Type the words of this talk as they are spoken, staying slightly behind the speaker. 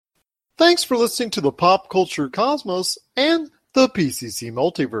Thanks for listening to the Pop Culture Cosmos and the PCC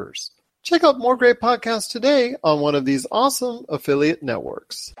Multiverse. Check out more great podcasts today on one of these awesome affiliate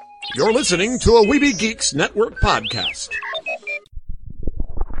networks. You're listening to a Weeby Geeks Network podcast.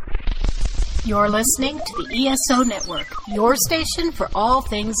 You're listening to the ESO Network, your station for all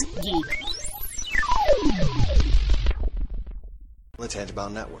things geek. The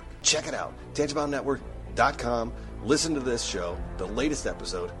Tangibound Network. Check it out. TangiboundNetwork.com. Listen to this show, the latest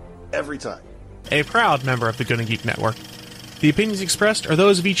episode, every time. A proud member of the Gonna Geek Network. The opinions expressed are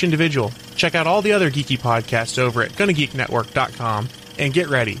those of each individual. Check out all the other geeky podcasts over at GonnaGeekNetwork.com and get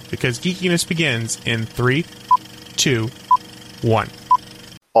ready, because geekiness begins in 3, 2, 1.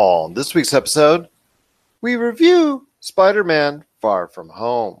 On this week's episode, we review Spider-Man Far From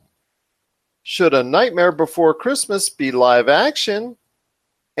Home. Should A Nightmare Before Christmas be live action?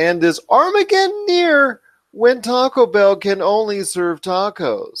 And is Armageddon near when Taco Bell can only serve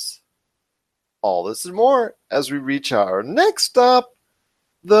tacos? All this and more as we reach our next stop,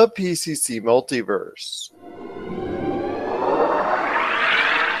 the PCC Multiverse.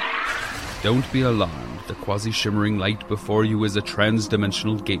 Don't be alarmed. The quasi-shimmering light before you is a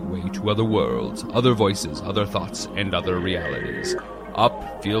trans-dimensional gateway to other worlds, other voices, other thoughts, and other realities.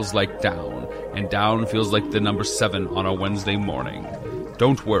 Up feels like down, and down feels like the number 7 on a Wednesday morning.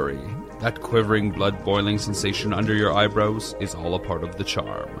 Don't worry. That quivering, blood-boiling sensation under your eyebrows is all a part of the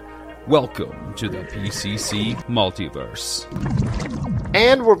charm. Welcome to the PCC Multiverse.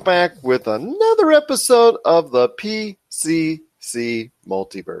 And we're back with another episode of the PCC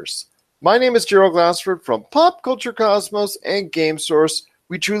Multiverse. My name is Gerald Glassford from Pop Culture Cosmos and Game Source.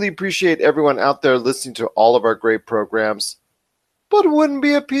 We truly appreciate everyone out there listening to all of our great programs. But it wouldn't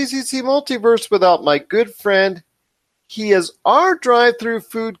be a PCC Multiverse without my good friend. He is our drive-through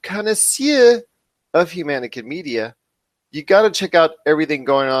food connoisseur of Humanica Media. You got to check out everything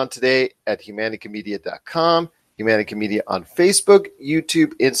going on today at humanicamedia.com, Humanica Media on Facebook,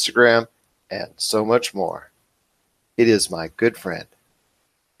 YouTube, Instagram, and so much more. It is my good friend.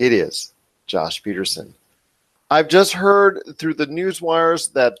 It is Josh Peterson. I've just heard through the news wires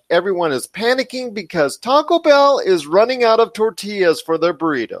that everyone is panicking because Taco Bell is running out of tortillas for their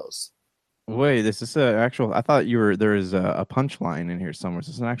burritos. Wait, this is an actual... I thought there is a punchline in here somewhere. Is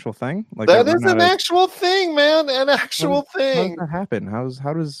this an actual thing? Like that is an actual thing, man. An actual thing. How does that happen?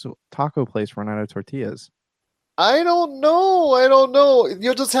 How does Taco Place run out of tortillas? I don't know.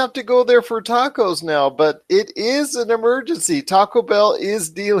 You'll just have to go there for tacos now, but it is an emergency. Taco Bell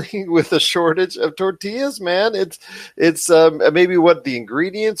is dealing with a shortage of tortillas, man. It's maybe what the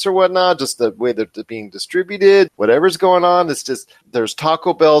ingredients or whatnot, just the way that they're being distributed, whatever's going on. It's just there's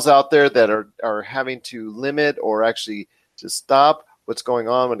Taco Bells out there that are having to limit or actually just stop what's going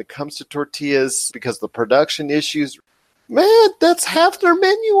on when it comes to tortillas because of the production issues. Man, that's half their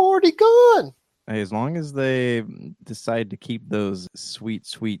menu already gone. Hey, as long as they decide to keep those sweet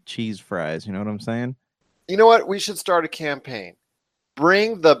cheese fries, you know what I'm saying? You know what? We should start a campaign.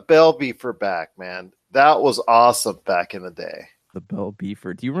 Bring the Bell Beefer back, man. That was awesome back in the day. The Bell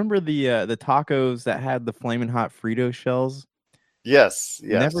Beefer. Do you remember the tacos that had the flaming hot Frito shells? Yes.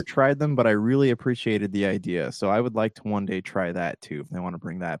 Never tried them, but I really appreciated the idea. So I would like to one day try that too, if they want to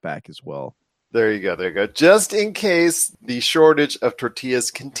bring that back as well. There you go. Just in case the shortage of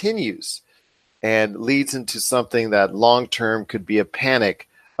tortillas continues and leads into something that long-term could be a panic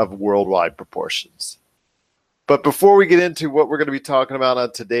of worldwide proportions. But before we get into what we're going to be talking about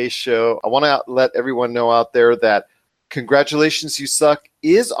on today's show, I want to let everyone know out there that Congratulations You Suck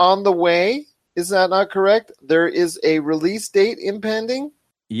is on the way. Is that not correct? There is a release date impending?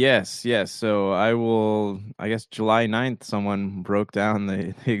 Yes. So I guess July 9th, someone broke down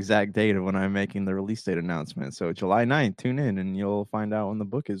the exact date of when I'm making the release date announcement. So July 9th, tune in and you'll find out when the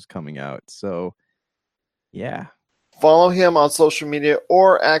book is coming out. So, yeah. Follow him on social media,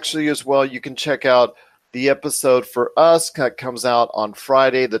 or actually as well, you can check out the episode for us that comes out on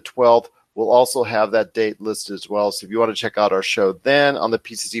Friday the 12th. We'll also have that date listed as well. So if you want to check out our show then on the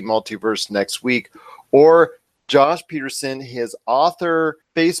PCC Multiverse next week, or Josh Peterson, his author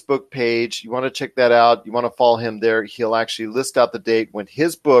Facebook page. You want to check that out. You want to follow him there. He'll actually list out the date when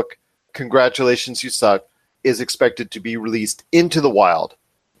his book, Congratulations You Suck, is expected to be released into the wild.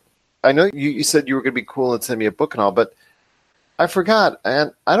 I know you said you were going to be cool and send me a book and all, but I forgot,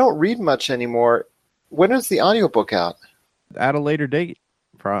 and I don't read much anymore. When is the audiobook out? At a later date.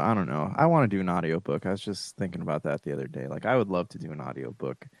 I don't know. I want to do an audiobook. I was just thinking about that the other day. Like, I would love to do an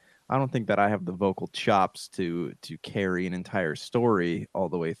audiobook. I don't think that I have the vocal chops to carry an entire story all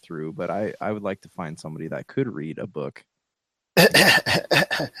the way through, but I would like to find somebody that could read a book.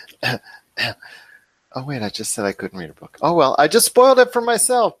 Oh, wait, I just said I couldn't read a book. Oh, well, I just spoiled it for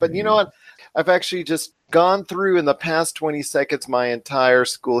myself. But you know what? I've actually just gone through in the past 20 seconds my entire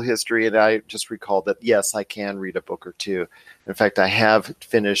school history, and I just recalled that, yes, I can read a book or two. In fact, I have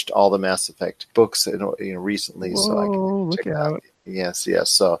finished all the Mass Effect books recently, so I can look check it out. out. Yes.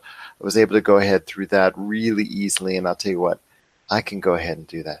 So I was able to go ahead through that really easily, and I'll tell you what, I can go ahead and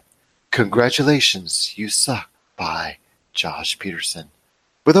do that. Congratulations, You Suck by Josh Peterson.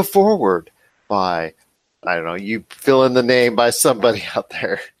 With a foreword by, I don't know, you fill in the name by somebody out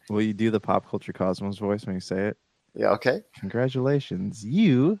there. Will you do the Pop Culture Cosmos voice when you say it? Yeah, okay. Congratulations,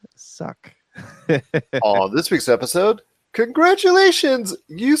 you suck. On this week's episode, Congratulations,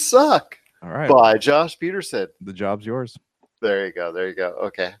 You Suck All right. by Josh Peterson. The job's yours. There you go.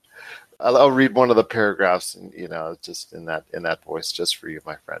 Okay. I'll read one of the paragraphs, and just in that voice, just for you,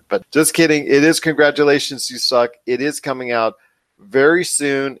 my friend. But just kidding. It is Congratulations, You Suck. It is coming out very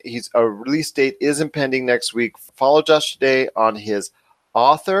soon. A release date is impending next week. Follow Josh today on his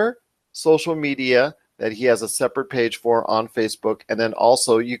author social media that he has a separate page for on Facebook, and then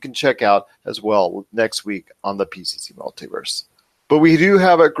also you can check out as well next week on the PCC Multiverse. But we do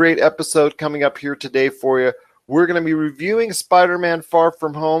have a great episode coming up here today for you. We're going to be reviewing Spider-Man Far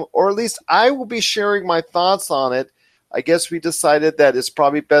From Home, or at least I will be sharing my thoughts on it. I guess we decided that it's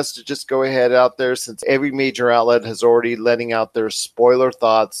probably best to just go ahead out there since every major outlet has already letting out their spoiler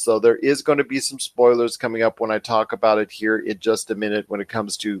thoughts. So there is going to be some spoilers coming up when I talk about it here in just a minute when it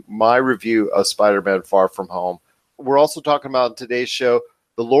comes to my review of Spider-Man Far From Home. We're also talking about in today's show,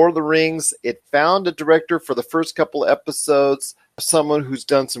 The Lord of the Rings. It found a director for the first couple episodes, someone who's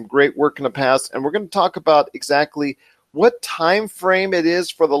done some great work in the past. And we're going to talk about exactly what time frame it is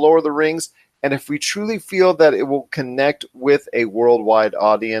for The Lord of the Rings, and if we truly feel that it will connect with a worldwide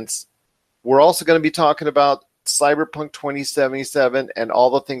audience. We're also going to be talking about Cyberpunk 2077 and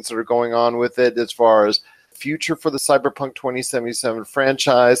all the things that are going on with it as far as future for the Cyberpunk 2077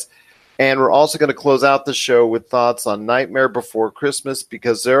 franchise. And we're also going to close out the show with thoughts on Nightmare Before Christmas,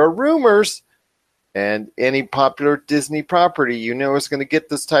 because there are rumors, and any popular Disney property is going to get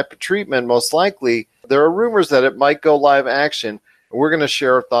this type of treatment most likely. There are rumors that it might go live action. We're going to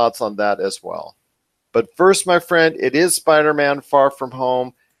share our thoughts on that as well. But first, my friend, it is Spider-Man Far From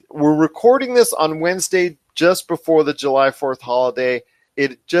Home. We're recording this on Wednesday just before the July 4th holiday.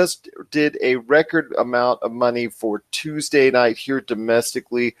 It just did a record amount of money for Tuesday night here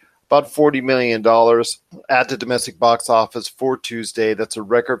domestically, about $40 million at the domestic box office for Tuesday. That's a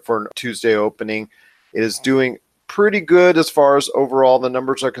record for a Tuesday opening. It is doing pretty good as far as overall the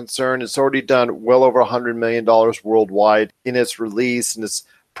numbers are concerned. It's already done well over $100 million worldwide in its release, and it's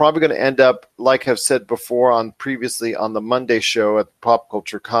probably going to end up, like I've said before previously on the Monday show at Pop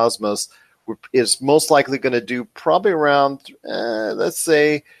Culture Cosmos, is most likely going to do probably around, let's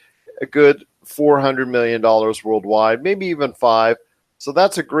say, a good $400 million worldwide, maybe even $5. So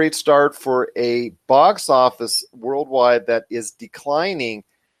that's a great start for a box office worldwide that is declining,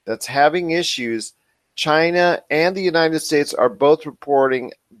 that's having issues. China and the United States are both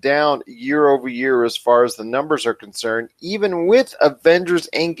reporting down year over year as far as the numbers are concerned, even with Avengers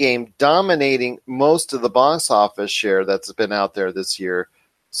Endgame dominating most of the box office share that's been out there this year.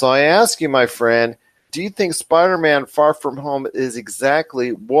 So I ask you, my friend, do you think Spider-Man Far From Home is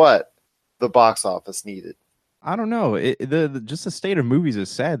exactly what the box office needed? I don't know. Just the state of movies is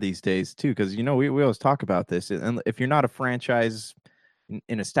sad these days, too, because, we always talk about this. And if you're not a franchise,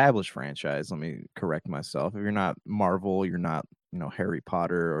 an established franchise, let me correct myself. If you're not Marvel, you're not, Harry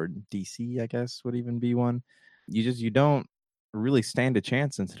Potter or DC, I guess would even be one. You don't really stand a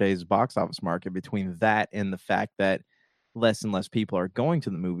chance in today's box office market between that and the fact that less and less people are going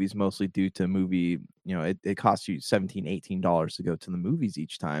to the movies, mostly due to movie, it costs you $17, $18 to go to the movies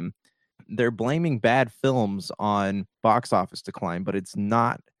each time. They're blaming bad films on box office decline, but it's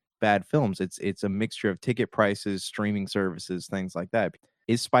not bad films. It's a mixture of ticket prices, streaming services, things like that.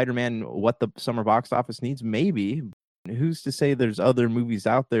 Is Spider-Man what the summer box office needs? Maybe. Who's to say there's other movies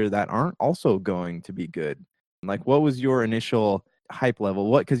out there that aren't also going to be good? Like, what was your initial hype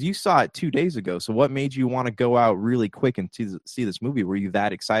level? Because you saw it 2 days ago. So what made you want to go out really quick and see this movie? Were you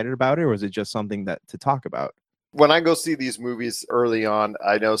that excited about it, or was it just something to talk about? When I go see these movies early on,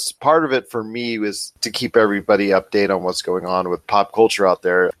 I know part of it for me was to keep everybody updated on what's going on with pop culture out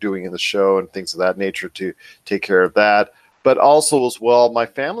there, doing in the show and things of that nature, to take care of that. But also as well, my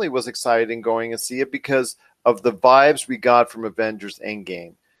family was excited in going and see it because of the vibes we got from Avengers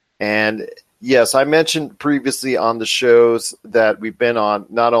Endgame. And yes, I mentioned previously on the shows that we've been on,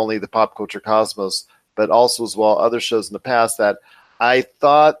 not only the Pop Culture Cosmos, but also as well other shows in the past, that I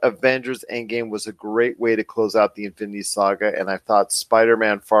thought Avengers Endgame was a great way to close out the Infinity Saga, and I thought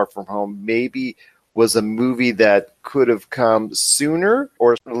Spider-Man Far From Home maybe was a movie that could have come sooner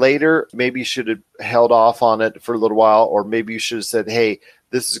or later. Maybe you should have held off on it for a little while, or maybe you should have said, hey,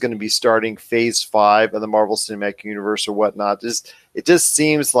 this is going to be starting phase 5 of the Marvel Cinematic Universe or whatnot. It just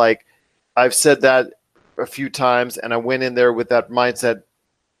seems like I've said that a few times, and I went in there with that mindset.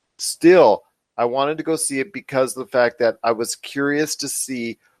 Still, I wanted to go see it because of the fact that I was curious to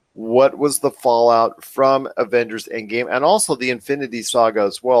see what was the fallout from Avengers Endgame, and also the Infinity Saga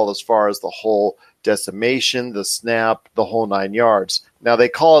as well, as far as the whole decimation, the snap, the whole 9 yards. Now, they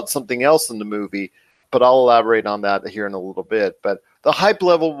call it something else in the movie, but I'll elaborate on that here in a little bit. But the hype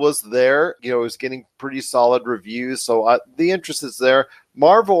level was there. It was getting pretty solid reviews, so the interest is there.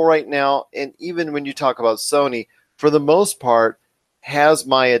 Marvel right now, and even when you talk about Sony, for the most part, has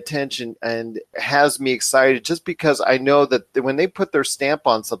my attention and has me excited just because I know that when they put their stamp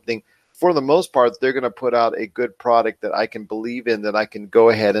on something, for the most part, they're going to put out a good product that I can believe in, that I can go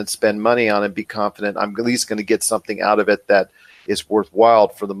ahead and spend money on and be confident I'm at least going to get something out of it that is worthwhile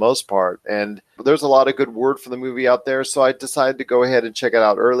for the most part. And there's a lot of good word for the movie out there, so I decided to go ahead and check it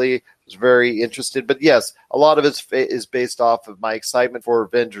out early. I was very interested. But yes, a lot of it is based off of my excitement for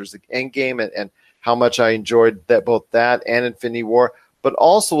Avengers Endgame and how much I enjoyed that, both that and Infinity War. But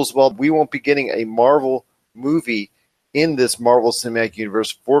also as well, we won't be getting a Marvel movie in this Marvel Cinematic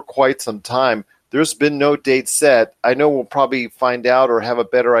Universe for quite some time. There's been no date set. I know we'll probably find out or have a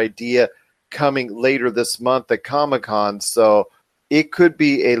better idea coming later this month at Comic-Con. So it could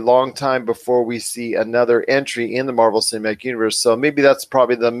be a long time before we see another entry in the Marvel Cinematic Universe. So maybe that's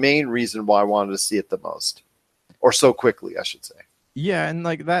probably the main reason why I wanted to see it the most. Or so quickly, I should say. Yeah, and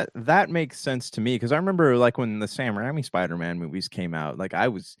like that makes sense to me, because I remember like when the Sam Raimi Spider-Man movies came out, like I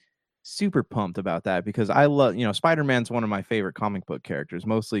was super pumped about that because I love, Spider-Man's one of my favorite comic book characters,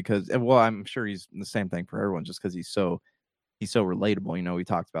 mostly because, well, I'm sure he's the same thing for everyone, just because he's so relatable. We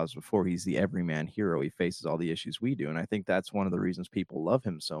talked about this before. He's the everyman hero. He faces all the issues we do, and I think that's one of the reasons people love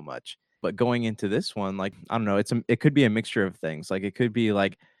him so much. But going into this one, like, I don't know, it could be a mixture of things. Like, it could be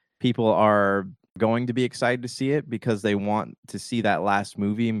like people are going to be excited to see it because they want to see that last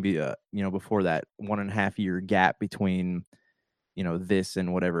movie and be before that 1.5 year gap between this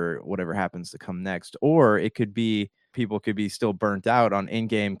and whatever happens to come next. Or it could be people could be still burnt out on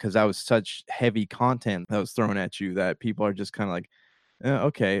Endgame because that was such heavy content that was thrown at you that people are just kind of like,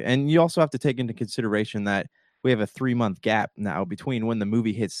 okay. And you also have to take into consideration that we have a 3-month gap now between when the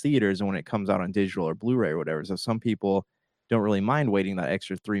movie hits theaters and when it comes out on digital or Blu-ray or whatever. So some people don't really mind waiting that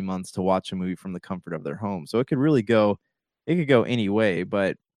extra 3 months to watch a movie from the comfort of their home. So it could go any way,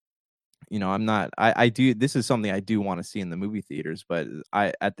 but this is something I do want to see in the movie theaters, but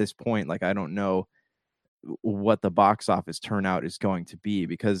at this point, like, I don't know what the box office turnout is going to be,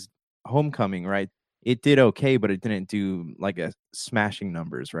 because Homecoming, right? It did okay, but it didn't do like a smashing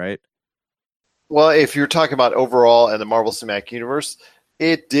numbers, right? Well, if you're talking about overall in the Marvel Cinematic Universe,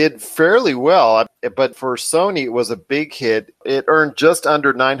 it did fairly well, but for Sony, it was a big hit. It earned just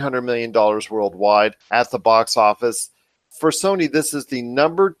under $900 million worldwide at the box office. For Sony, this is the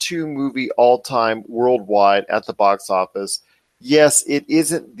number 2 movie all-time worldwide at the box office. Yes, it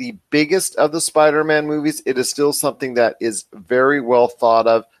isn't the biggest of the Spider-Man movies. It is still something that is very well thought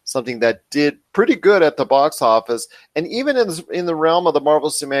of, something that did pretty good at the box office. And even in the realm of the Marvel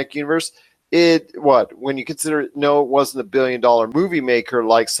Cinematic Universe, when you consider it wasn't a billion-dollar movie maker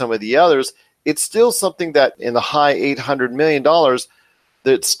like some of the others, it's still something that in the high $800 million,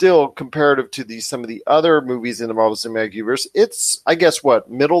 that's still comparative to some of the other movies in the Marvel Cinematic Universe. It's, I guess,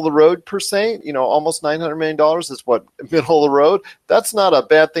 middle of the road per se. Almost $900 million is middle of the road. That's not a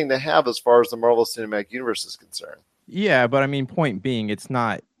bad thing to have as far as the Marvel Cinematic Universe is concerned. Yeah, but I mean, point being, it's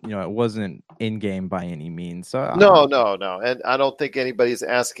not, it wasn't Endgame by any means. So No. And I don't think anybody's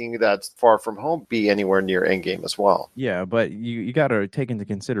asking that Far From Home be anywhere near Endgame as well. Yeah, but you got to take into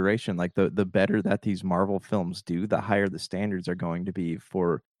consideration, like, the better that these Marvel films do, the higher the standards are going to be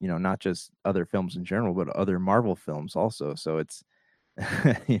for, not just other films in general, but other Marvel films also. So it's,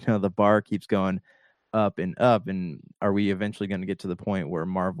 the bar keeps going up and up, and are we eventually going to get to the point where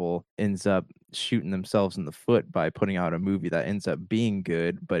Marvel ends up shooting themselves in the foot by putting out a movie that ends up being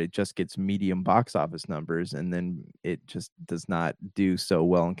good, but it just gets medium box office numbers, and then it just does not do so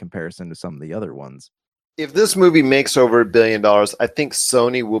well in comparison to some of the other ones? If this movie makes over $1 billion, I think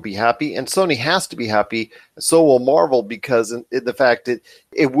Sony will be happy, and Sony has to be happy. So will Marvel, because in the fact that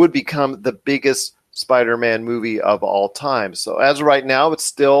it would become the biggest Spider-Man movie of all time. So as of right now, it's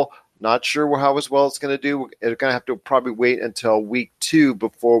still not sure how it's going to do. We're going to have to probably wait until week 2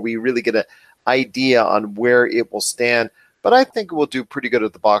 before we really get an idea on where it will stand. But I think it will do pretty good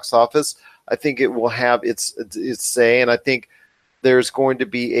at the box office. I think it will have its say, and I think there's going to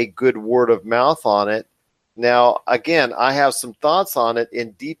be a good word of mouth on it. Now, again, I have some thoughts on it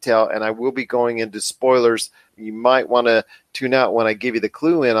in detail, and I will be going into spoilers. You might want to tune out when I give you the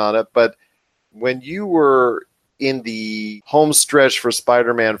clue in on it, but when you were in the home stretch for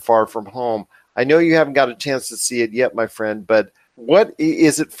Spider-Man Far From Home, I know you haven't got a chance to see it yet, my friend, but what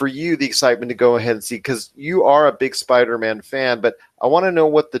is it for you, the excitement to go ahead and see? Because you are a big Spider-Man fan, but I want to know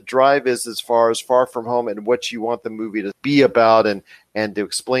what the drive is as far as Far From Home and what you want the movie to be about and to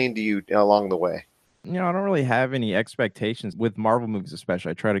explain to you along the way. I don't really have any expectations with Marvel movies,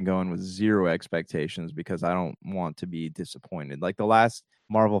 especially. I try to go in with zero expectations because I don't want to be disappointed. Like the last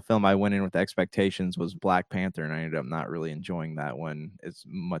Marvel film I went in with expectations was Black Panther, and I ended up not really enjoying that one as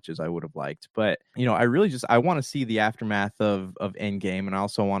much as I would have liked. But, I really I want to see the aftermath of Endgame, and I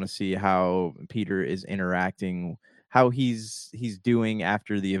also want to see how Peter is interacting, how he's doing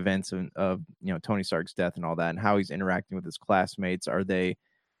after the events of Tony Stark's death and all that, and how he's interacting with his classmates. Are they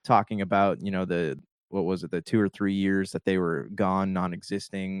talking about, what was it, the 2 or 3 years that they were gone,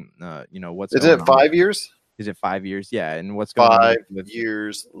 non-existing? What's is it 5 years? Is it 5 years? Yeah, and what's going on 5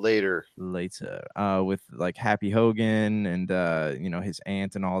 years later with like Happy Hogan and his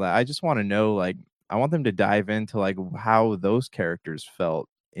aunt and all that. I just want to know, like, I want them to dive into like how those characters felt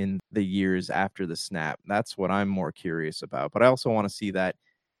in the years after the snap. That's what I'm more curious about. But I also want to see that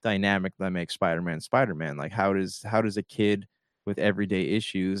dynamic that makes Spider-Man Spider-Man. Like, how does a kid with everyday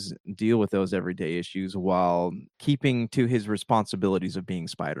issues deal with those everyday issues while keeping to his responsibilities of being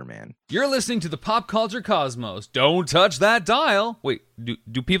Spider-Man? You're listening to the Pop Culture Cosmos. Don't touch that dial. Wait,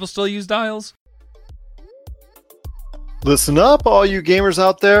 do people still use dials? Listen up, all you gamers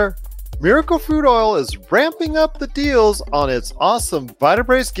out there. Miracle Fruit Oil is ramping up the deals on its awesome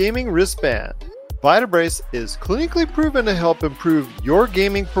Vitabrace gaming wristband. Vitabrace is clinically proven to help improve your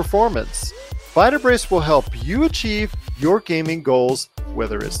gaming performance. Vitabrace will help you achieve your gaming goals,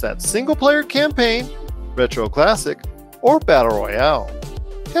 whether it's that single-player campaign, retro classic, or battle royale.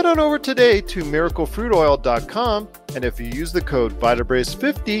 Head on over today to miraclefruitoil.com, and if you use the code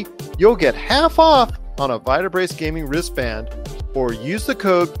Vitabrace50, you'll get half off on a Vitabrace gaming wristband, or use the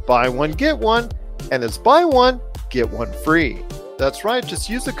code Buy One Get One, and it's buy one, get one free. That's right, just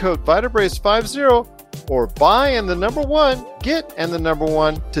use the code Vitabrace50 or buy and the number one, get and the number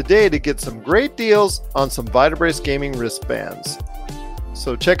one today to get some great deals on some Vitabrace gaming wristbands.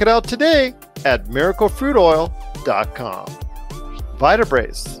 So check it out today at miraclefruitoil.com.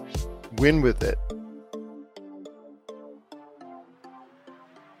 Vitabrace. Win with it.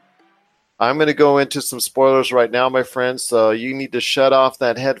 I'm going to go into some spoilers right now, my friends, so you need to shut off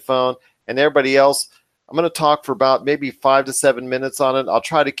that headphone. And everybody else, I'm going to talk for about maybe 5 to 7 minutes on it. I'll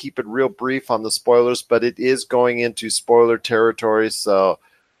try to keep it real brief on the spoilers, but it is going into spoiler territory, so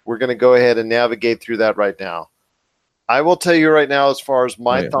we're going to go ahead and navigate through that right now. I will tell you right now as far as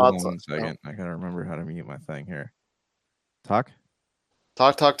my thoughts. Hold on 1 second. I got to remember how to mute my thing here. Talk.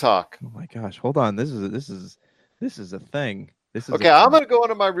 Oh my gosh. Hold on. This is a thing. Okay, I'm going to go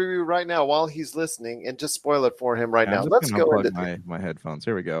into my review right now while he's listening and just spoil it for him right now. Let's go into my headphones.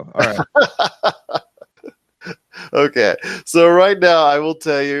 Here we go. All right. Okay, so right now I will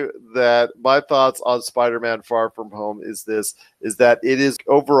tell you that my thoughts on Spider-Man Far From Home is that it is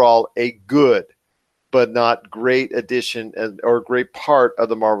overall a good but not great addition or great part of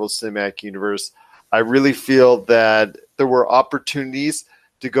the Marvel Cinematic Universe. I really feel that there were opportunities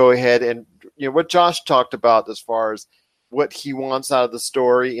to go ahead and, what Josh talked about as far as what he wants out of the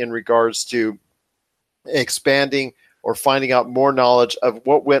story in regards to expanding or finding out more knowledge of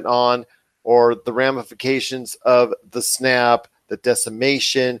what went on or the ramifications of the snap, the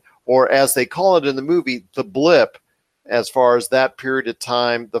decimation, or as they call it in the movie, the blip, as far as that period of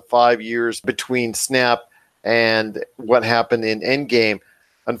time, the 5 years between snap and what happened in Endgame.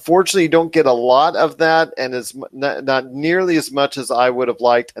 Unfortunately, you don't get a lot of that, and it's not nearly as much as I would have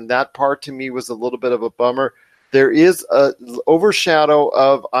liked, and that part to me was a little bit of a bummer. There is a overshadow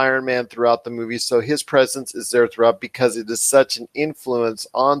of Iron Man throughout the movie, so his presence is there throughout because it is such an influence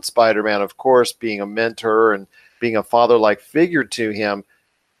on Spider-Man, of course, being a mentor and being a father-like figure to him.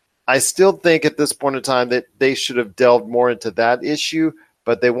 I still think at this point in time that they should have delved more into that issue,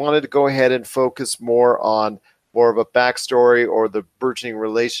 but they wanted to go ahead and focus more on more of a backstory or the burgeoning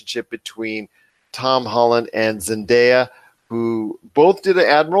relationship between Tom Holland and Zendaya, who both did an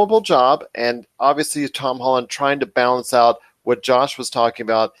admirable job, and obviously Tom Holland trying to balance out what Josh was talking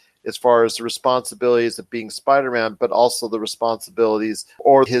about as far as the responsibilities of being Spider-Man, but also the responsibilities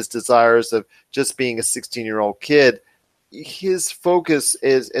or his desires of just being a 16-year-old kid. His focus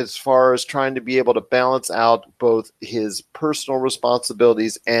is as far as trying to be able to balance out both his personal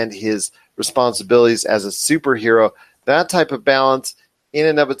responsibilities and his responsibilities as a superhero. that type of balance in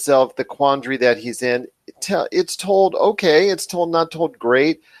and of itself, the quandary that he's in, it's told okay, it's told not told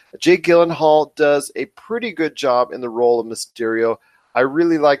great. Jake Gyllenhaal does a pretty good job in the role of Mysterio. I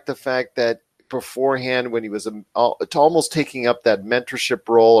really like the fact that beforehand, when he was almost taking up that mentorship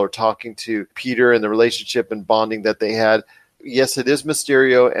role or talking to Peter and the relationship and bonding that they had, yes, it is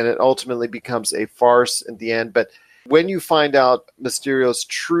Mysterio, and it ultimately becomes a farce in the end. But when you find out Mysterio's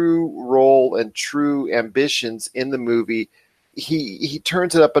true role and true ambitions in the movie, he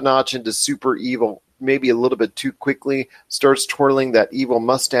turns it up a notch into super evil, maybe a little bit too quickly, starts twirling that evil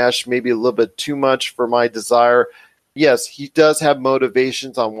mustache, maybe a little bit too much for my desire. Yes, he does have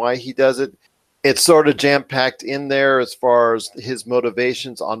motivations on why he does it. It's sort of jam-packed in there as far as his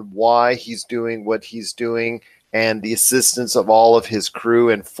motivations on why he's doing what he's doing, and the assistance of all of his crew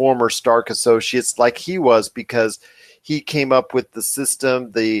and former Stark associates like he was, because he came up with the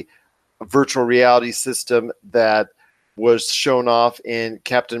system, the virtual reality system that was shown off in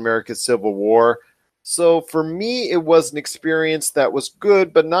Captain America Civil War. So for me, it was an experience that was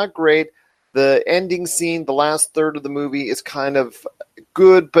good, but not great. The ending scene, the last third of the movie, is kind of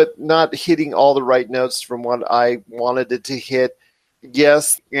good, but not hitting all the right notes from what I wanted it to hit.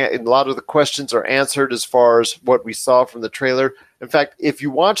 Yes, a lot of the questions are answered as far as what we saw from the trailer. In fact, if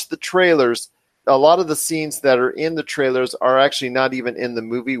you watch the trailers, a lot of the scenes that are in the trailers are actually not even in the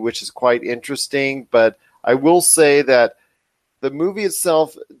movie, which is quite interesting. But I will say that the movie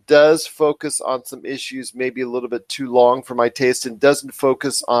itself does focus on some issues maybe a little bit too long for my taste, and doesn't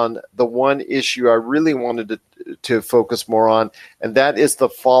focus on the one issue I really wanted to focus more on, and that is the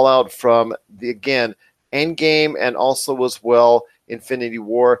fallout from, again, Endgame, and also as well Infinity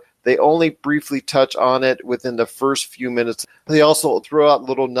War. They only briefly touch on it within the first few minutes. They also throw out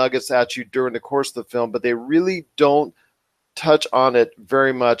little nuggets at you during the course of the film, but they really don't touch on it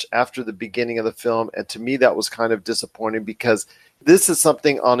very much after the beginning of the film. And to me, that was kind of disappointing, because this is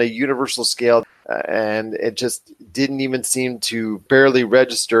something on a universal scale, and it just didn't even seem to barely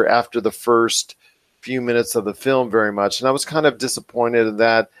register after the first few minutes of the film very much. And I was kind of disappointed in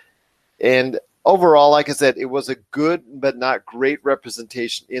that. And overall, like I said, it was a good but not great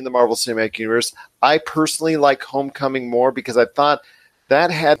representation in the Marvel Cinematic Universe. I personally like Homecoming more, because I thought that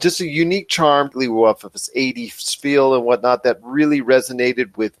had just a unique charm of its 80s feel and whatnot that really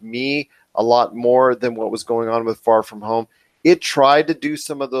resonated with me a lot more than what was going on with Far From Home. It tried to do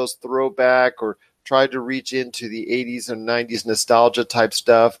some of those throwback or tried to reach into the 80s and 90s nostalgia type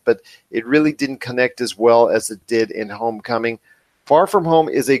stuff, but it really didn't connect as well as it did in Homecoming. Far From Home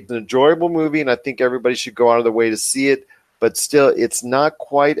is an enjoyable movie, and I think everybody should go out of their way to see it, but still, it's not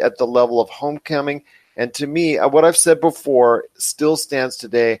quite at the level of Homecoming. And to me, what I've said before still stands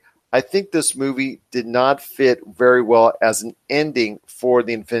today. I think this movie did not fit very well as an ending for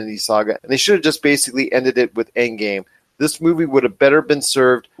the Infinity Saga, and they should have just basically ended it with Endgame. This movie would have better been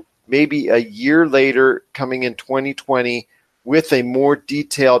served maybe a year later, coming in 2020, with a more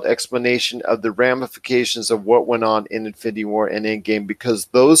detailed explanation of the ramifications of what went on in Infinity War and Endgame, because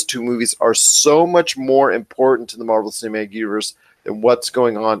those two movies are so much more important to the Marvel Cinematic Universe than what's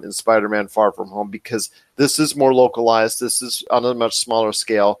going on in Spider-Man Far From Home, because this is more localized, this is on a much smaller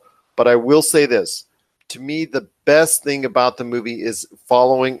scale. But I will say this, to me, the best thing about the movie is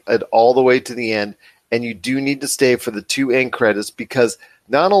following it all the way to the end, and you do need to stay for the two end credits, because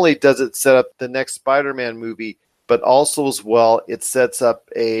not only does it set up the next Spider-Man movie, but also as well, it sets up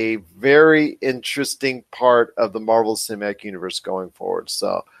a very interesting part of the Marvel Cinematic Universe going forward.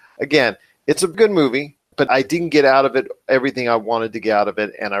 So, again, it's a good movie, but I didn't get out of it everything I wanted to get out of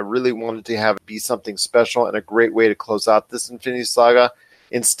it, and I really wanted to have it be something special and a great way to close out this Infinity Saga.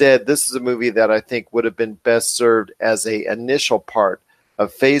 Instead, this is a movie that I think would have been best served as an initial part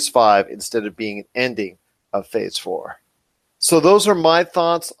of Phase 5 instead of being an ending of Phase 4. So those are my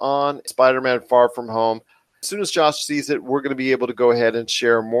thoughts on Spider-Man Far From Home. As soon as Josh sees it, we're going to be able to go ahead and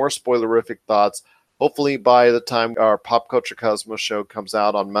share more spoilerific thoughts, hopefully by the time our Pop Culture Cosmos show comes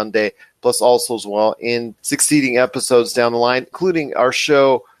out on Monday, plus also as well in succeeding episodes down the line, including our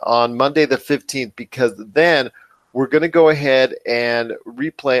show on Monday the 15th, because then we're going to go ahead and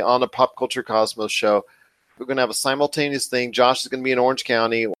replay on the Pop Culture Cosmos show. We're going to have a simultaneous thing. Josh is going to be in Orange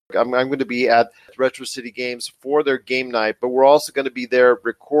County. I'm going to be at Retro City Games for their game night, but we're also going to be there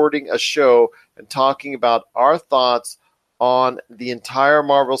recording a show and talking about our thoughts on the entire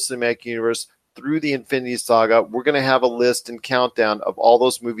Marvel Cinematic Universe through the Infinity Saga. We're going to have a list and countdown of all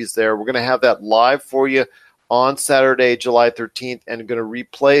those movies there. We're going to have that live for you on Saturday, July 13th, and going to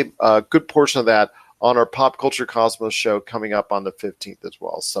replay a good portion of that on our Pop Culture Cosmos show coming up on the 15th as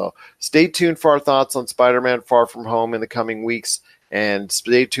well. So stay tuned for our thoughts on Spider-Man Far From Home in the coming weeks. And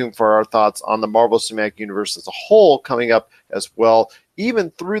stay tuned for our thoughts on the Marvel Cinematic Universe as a whole coming up as well,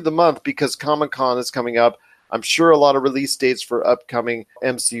 even through the month, because Comic-Con is coming up. I'm sure a lot of release dates for upcoming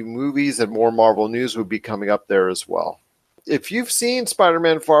MCU movies and more Marvel news will be coming up there as well. If you've seen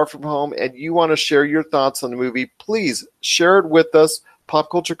Spider-Man Far From Home and you want to share your thoughts on the movie, please share it with us.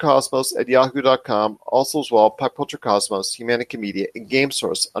 popculturecosmos@yahoo.com. Also as well, Pop Culture Cosmos, Humanica Media, and Game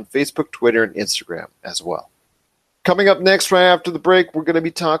Source on Facebook, Twitter, and Instagram as well. Coming up next, right after the break, we're going to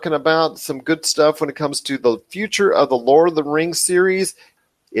be talking about some good stuff when it comes to the future of the Lord of the Rings series.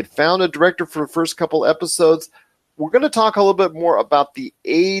 It found a director for the first couple episodes. We're going to talk a little bit more about the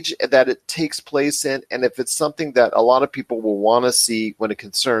age that it takes place in and if it's something that a lot of people will want to see when it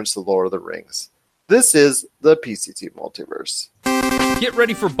concerns the Lord of the Rings. This is the PCC Multiverse. Get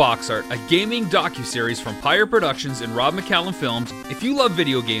ready for Box Art, a gaming docuseries from Pyre Productions and Rob McCallum Films. If you love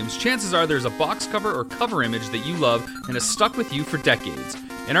video games, chances are there's a box cover or cover image that you love and has stuck with you for decades.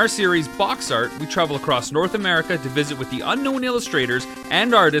 In our series, Box Art, we travel across North America to visit with the unknown illustrators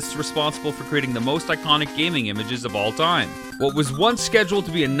and artists responsible for creating the most iconic gaming images of all time. What was once scheduled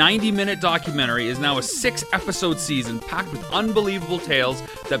to be a 90-minute documentary is now a 6-episode season packed with unbelievable tales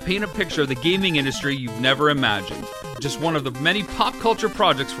that paint a picture of the gaming industry you've never imagined. Just one of the many pop culture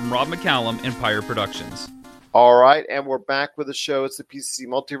projects from Rob McCallum and Pyre Productions. All right, and we're back with the show. It's the PCC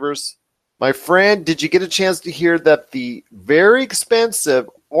Multiverse. My friend, did you get a chance to hear that the very expensive,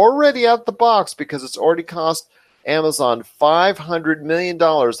 already out the box because it's already cost Amazon $500 million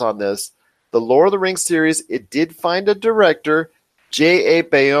on this, the Lord of the Rings series, it did find a director, J.A.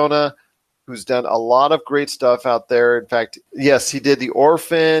 Bayona, who's done a lot of great stuff out there. In fact, yes, he did The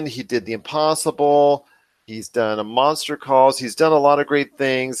Orphan, he did The Impossible, he's done A Monster Calls, he's done a lot of great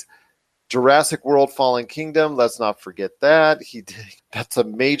things. Jurassic World Fallen Kingdom, let's not forget that. That's a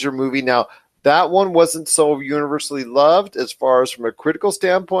major movie. Now, that one wasn't so universally loved as far as from a critical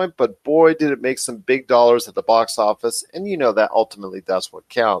standpoint, but boy, did it make some big dollars at the box office, and you know that ultimately that's what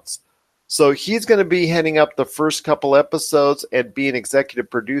counts. So he's going to be heading up the first couple episodes and be an executive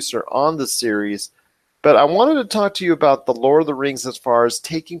producer on the series. But I wanted to talk to you about the Lord of the Rings as far as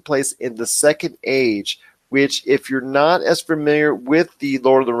taking place in the Second Age, which, if you're not as familiar with the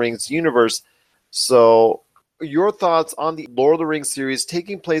Lord of the Rings universe, so your thoughts on the Lord of the Rings series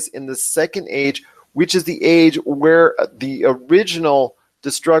taking place in the Second Age, which is the age where the original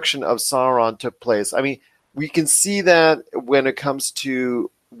destruction of Sauron took place. I mean, we can see that when it comes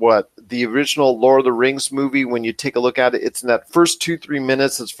to the original Lord of the Rings movie, when you take a look at it, it's in that first 2-3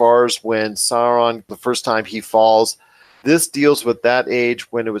 minutes as far as when Sauron, the first time he falls. This deals with that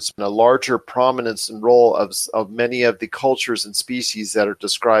age when it was in a larger prominence and role of many of the cultures and species that are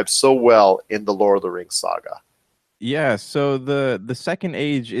described so well in the Lord of the Rings saga. Yeah, so the Second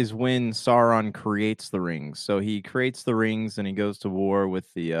Age is when Sauron creates the rings. So he creates the rings and he goes to war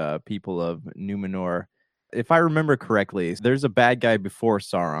with the people of Numenor. If I remember correctly, there's a bad guy before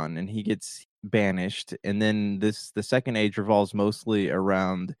Sauron and he gets banished. And then the Second Age revolves mostly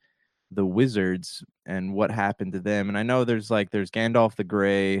around the wizards and what happened to them. And I know there's Gandalf the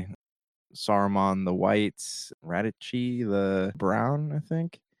Grey, Saruman the White, Radici the Brown, I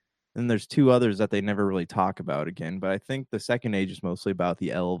think. And there's 2 others that they never really talk about again. But I think the Second Age is mostly about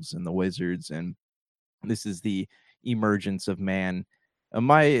the elves and the wizards, and this is the emergence of man.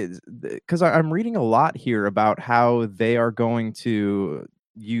 Because I'm reading a lot here about how they are going to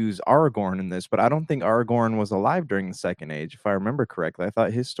use Aragorn in this, but I don't think Aragorn was alive during the Second Age, if I remember correctly. I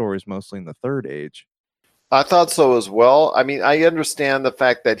thought his story is mostly in the Third Age. I thought so as well. I mean, I understand the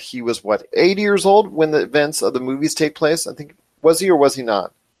fact that he was, 80 years old when the events of the movies take place? I think, was he or was he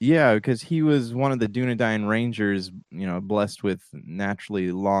not? Yeah, because he was one of the Dunedain Rangers, blessed with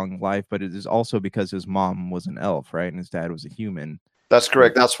naturally long life, but it is also because his mom was an elf, right? And his dad was a human. That's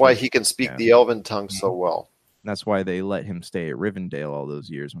correct. That's why he can speak the Elven tongue so well. That's why they let him stay at Rivendell all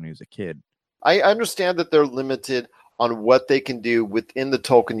those years when he was a kid. I understand that they're limited on what they can do within the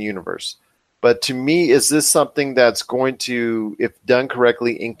Tolkien universe. But to me, is this something that's going to, if done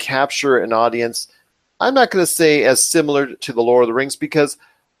correctly, capture an audience? I'm not going to say as similar to the Lord of the Rings, because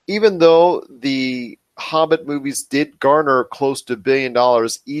even though the Hobbit movies did garner close to $1 billion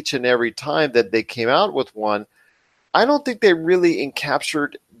each and every time that they came out with one, I don't think they really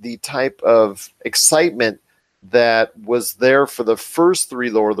encaptured the type of excitement that was there for the first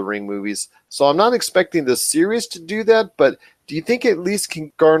 3 Lord of the Ring movies. So I'm not expecting the series to do that, but do you think it at least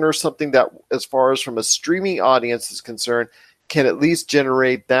can garner something that, as far as from a streaming audience is concerned, can at least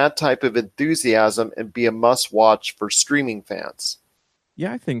generate that type of enthusiasm and be a must-watch for streaming fans?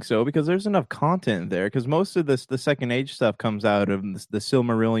 Yeah, I think so, because there's enough content there. Because most of the Second Age stuff comes out of the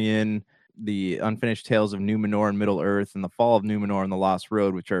Silmarillion, the Unfinished Tales of Numenor and Middle Earth and the Fall of Numenor and the Lost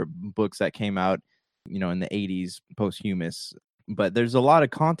Road, which are books that came out, in the 80s posthumous. But there's a lot of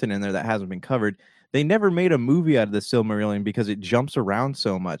content in there that hasn't been covered. They never made a movie out of the Silmarillion because it jumps around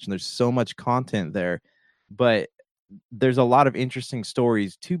so much and there's so much content there. But there's a lot of interesting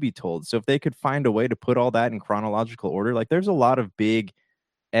stories to be told. So if they could find a way to put all that in chronological order, like there's a lot of big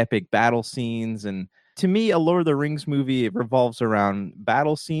epic battle scenes. And to me, a Lord of the Rings movie, it revolves around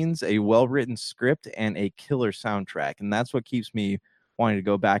battle scenes, a well-written script, and a killer soundtrack. And that's what keeps me wanting to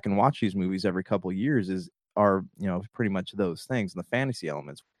go back and watch these movies every couple of years are pretty much those things, and the fantasy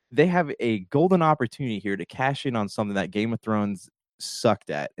elements. They have a golden opportunity here to cash in on something that Game of Thrones sucked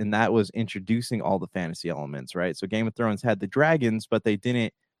at, and that was introducing all the fantasy elements, right? So Game of Thrones had the dragons, but they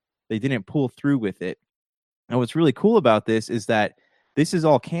didn't pull through with it. And what's really cool about this is that this is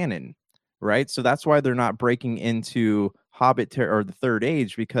all canon, right? So that's why they're not breaking into Hobbit or the Third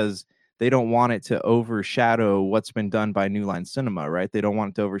Age, because they don't want it to overshadow what's been done by New Line Cinema, right? They don't want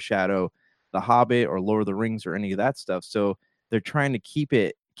it to overshadow The Hobbit or Lord of the Rings or any of that stuff. So they're trying to keep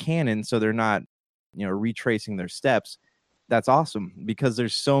it canon, so they're not, retracing their steps. That's awesome, because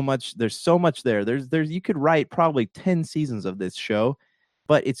there's so much there. There's you could write probably 10 seasons of this show,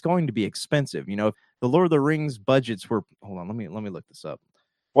 but it's going to be expensive. The Lord of the Rings budgets were, hold on, let me look this up.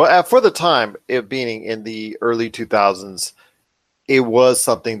 Well, for the time, it being in the early 2000s, it was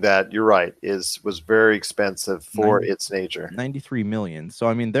something that, you're right, was very expensive for its nature. 93 million. So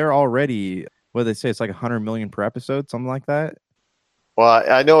I mean, they're already, what do they say, it's like 100 million per episode, something like that. Well,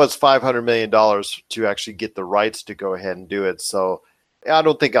 I know it's $500 million to actually get the rights to go ahead and do it. So I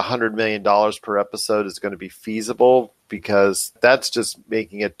don't think $100 million per episode is going to be feasible, because that's just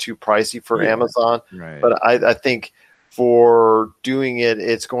making it too pricey for Amazon. Right. But I think for doing it,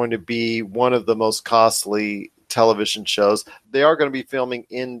 it's going to be one of the most costly television shows. They are going to be filming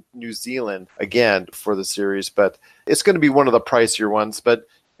in New Zealand again for the series, but it's going to be one of the pricier ones. But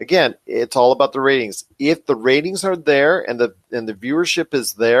again, it's all about the ratings. If the ratings are there and the viewership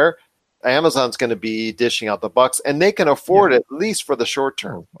is there, Amazon's going to be dishing out the bucks, and they can afford it, at least for the short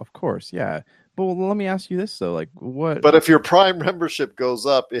term. Oh, of course, yeah. But let me ask you this though, like what? But if your Prime membership goes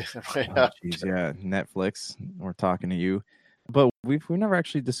up, Netflix, we're talking to you. But we've never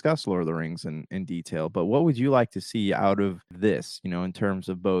actually discussed Lord of the Rings in detail. But what would you like to see out of this? In terms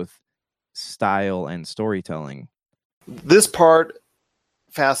of both style and storytelling. This part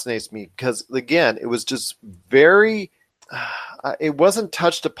fascinates me because, again, it was just very. It wasn't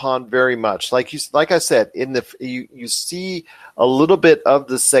touched upon very much. Like I said, you see a little bit of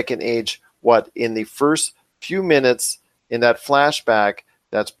the Second Age. In the first few minutes in that flashback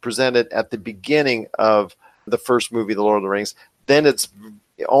that's presented at the beginning of the first movie, The Lord of the Rings. Then it's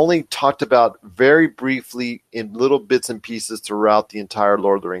only talked about very briefly in little bits and pieces throughout the entire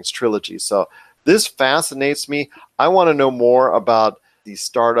Lord of the Rings trilogy. So this fascinates me. I want to know more about the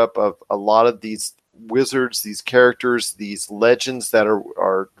startup of a lot of these wizards, these characters, these legends that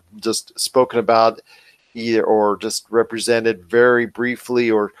are just spoken about either or just represented very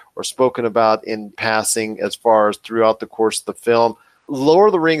briefly or spoken about in passing as far as throughout the course of the film. Lord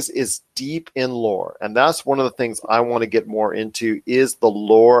of the Rings is deep in lore, and that's one of the things I want to get more into is the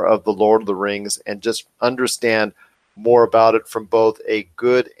lore of the Lord of the Rings and just understand more about it from both a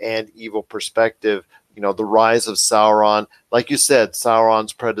good and evil perspective. The rise of Sauron, like you said,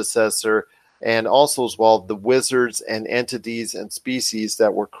 Sauron's predecessor, and also as well the wizards and entities and species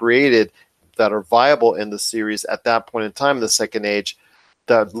that were created that are viable in the series at that point in time in the Second Age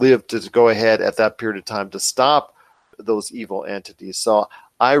that lived to go ahead at that period of time to stop those evil entities. So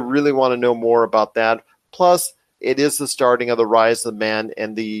I really want to know more about that. Plus, it is the starting of the rise of man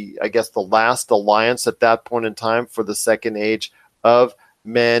and the last alliance at that point in time for the Second Age of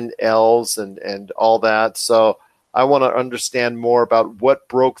men, elves, and all that. So I want to understand more about what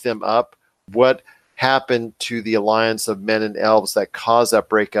broke them up, what happened to the alliance of men and elves that caused that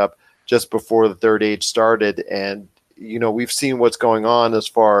breakup just before the Third Age started. And, we've seen what's going on as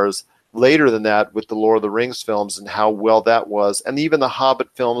far as later than that with the Lord of the Rings films and how well that was. And even the Hobbit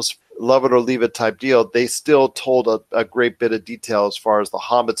films, love it or leave it type deal, they still told a great bit of detail as far as the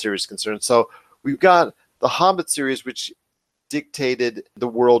Hobbit series is concerned. So we've got the Hobbit series, which dictated the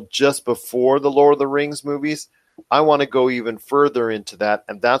world just before the Lord of the Rings movies. I want to go even further into that,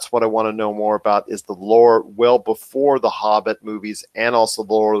 and that's what I want to know more about is the lore well before the Hobbit movies and also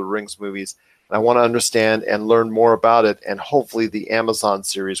the Lord of the Rings movies. And I want to understand and learn more about it, and hopefully the Amazon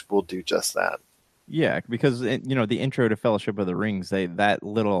series will do just that. Yeah, because the intro to Fellowship of the Rings, that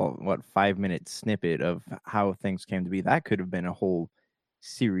little 5-minute snippet of how things came to be, that could have been a whole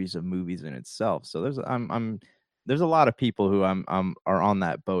series of movies in itself. So I'm there's a lot of people who are on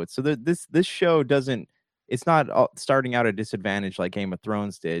that boat. So this show doesn't. It's not starting out at a disadvantage like Game of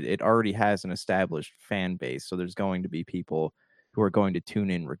Thrones did. It already has an established fan base, so there's going to be people who are going to tune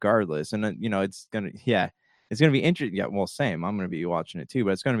in regardless. And it's gonna be interesting. Yeah, well, same. I'm gonna be watching it too,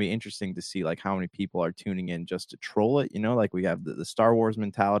 but it's gonna be interesting to see like how many people are tuning in just to troll it. Like we have the Star Wars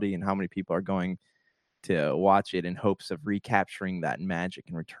mentality, and how many people are going to watch it in hopes of recapturing that magic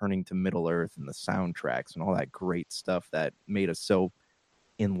and returning to Middle Earth and the soundtracks and all that great stuff that made us so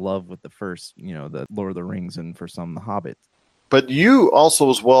in love with the first, the Lord of the Rings, and for some, The Hobbit. But you also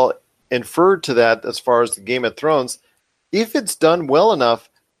as well inferred to that as far as the Game of Thrones. If it's done well enough,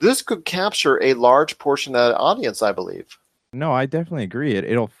 this could capture a large portion of that audience, I believe. No, I definitely agree.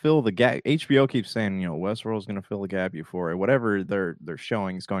 It'll fill the gap. HBO keeps saying, Westworld's going to fill the gap. Euphoria, whatever they're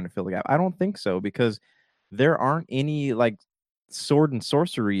showing is going to fill the gap. I don't think so, because there aren't any like sword and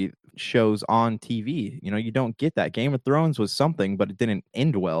sorcery shows on TV. You don't get that. Game of Thrones was something, but it didn't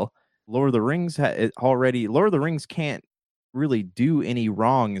end well. Lord of the Rings Lord of the Rings can't really do any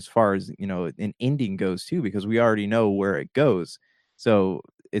wrong as far as an ending goes too, because we already know where it goes. So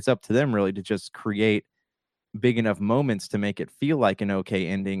it's up to them really to just create big enough moments to make it feel like an okay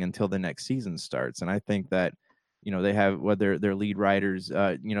ending until the next season starts. And I think that they have, whether their lead writers,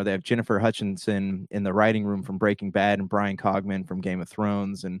 they have Jennifer Hutchinson in the writing room from Breaking Bad and Brian Cogman from Game of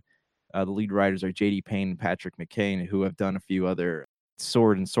Thrones. And the lead writers are J.D. Payne and Patrick McKay, who have done a few other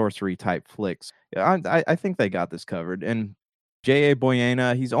sword and sorcery type flicks. I think they got this covered. And J.A.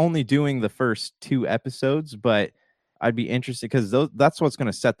 Boyena, he's only doing the first 2 episodes, but I'd be interested because that's what's going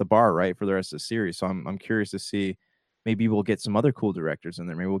to set the bar, right, for the rest of the series. So I'm curious to see. Maybe we'll get some other cool directors in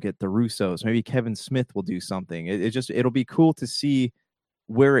there. Maybe we'll get the Russos. Maybe Kevin Smith will do something. It'll be cool to see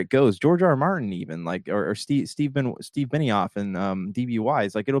where it goes. George R. Martin, even or Steve Benioff and D.B.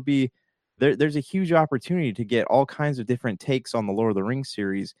 Wise. Like, it'll be there's a huge opportunity to get all kinds of different takes on the Lord of the Rings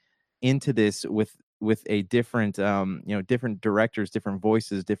series into this with a different different directors, different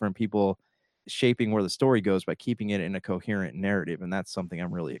voices, different people shaping where the story goes by keeping it in a coherent narrative. And that's something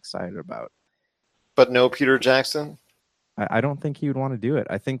I'm really excited about. But no Peter Jackson? I don't think he would want to do it.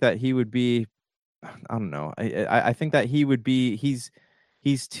 I think that he would be, I don't know. I think that he would be, he's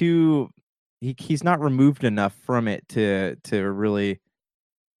not removed enough from it to really,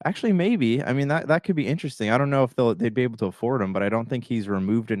 actually maybe. I mean, that could be interesting. I don't know if they'd be able to afford him, but I don't think he's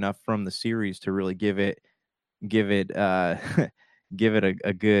removed enough from the series to really give it a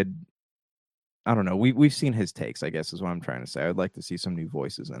good, I don't know. We've seen his takes, I guess is what I'm trying to say. I would like to see some new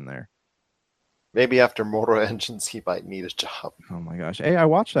voices in there. Maybe after Mortal Engines, he might need a job. Oh my gosh! Hey, I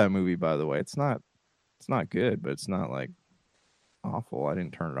watched that movie, by the way. It's not good, but it's not like awful. I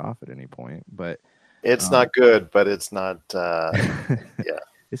didn't turn it off at any point, but it's not good, but it's not. Yeah,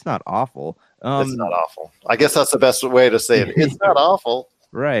 it's not awful. It's not awful. I guess that's the best way to say it. It's not awful.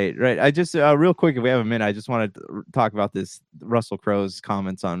 Right. I just real quick, if we have a minute, I just wanted to talk about this Russell Crowe's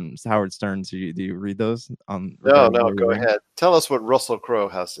comments on Howard Stern. So do you read those? No, go ahead. Tell us what Russell Crowe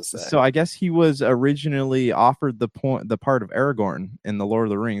has to say. So I guess he was originally offered the part of Aragorn in the Lord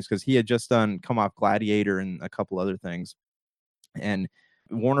of the Rings because he had just come off Gladiator and a couple other things, and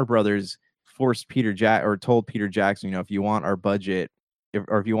Warner Brothers told Peter Jackson, if you want our budget,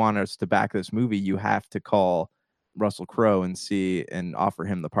 if you want us to back this movie, you have to call Russell Crowe and offer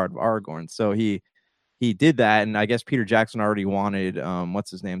him the part of Aragorn. So he did that, and I guess Peter Jackson already wanted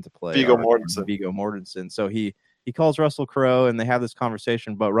what's his name to play Viggo Mortensen. So he calls Russell Crowe and they have this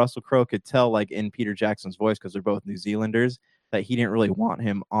conversation, but Russell Crowe could tell, like, in Peter Jackson's voice, because they're both New Zealanders, that he didn't really want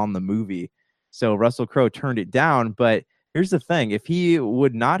him on the movie. So Russell Crowe turned it down. But here's the thing: if he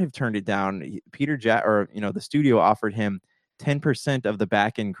would not have turned it down, the studio offered him 10% of the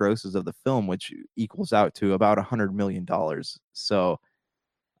back end grosses of the film, which equals out to about $100 million. So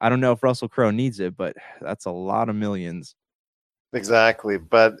I don't know if Russell Crowe needs it, but that's a lot of millions. Exactly.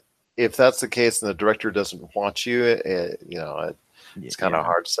 But if that's the case and the director doesn't want you, it's kind of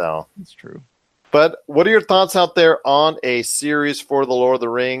hard sell. It's true. But what are your thoughts out there on a series for The Lord of the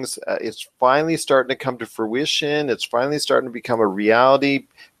Rings? It's finally starting to come to fruition. It's finally starting to become a reality.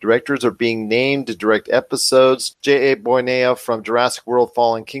 Directors are being named to direct episodes. J.A. Boyena from Jurassic World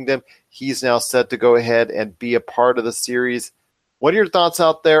Fallen Kingdom, he's now set to go ahead and be a part of the series. What are your thoughts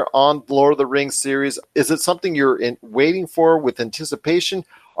out there on the Lord of the Rings series? Is it something you're waiting for with anticipation?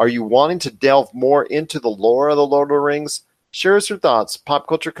 Are you wanting to delve more into the lore of the Lord of the Rings? Share us your thoughts,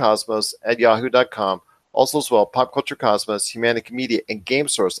 popculturecosmos@yahoo.com. Also as well, Pop Culture Cosmos, Humanica Media, and Game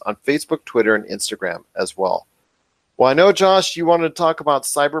Source on Facebook, Twitter, and Instagram as well. Well, I know, Josh, you wanted to talk about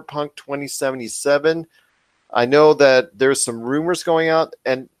Cyberpunk 2077. I know that there's some rumors going out,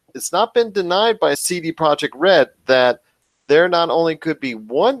 and it's not been denied by CD Projekt Red that there not only could be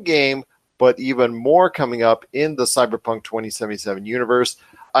one game, but even more coming up in the Cyberpunk 2077 universe.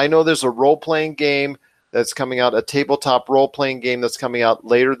 I know there's a role-playing game that's coming out, a tabletop role-playing game that's coming out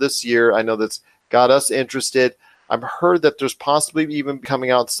later this year. I know that's got us interested. I've heard that there's possibly even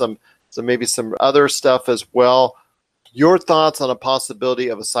coming out some other stuff as well. Your thoughts on a possibility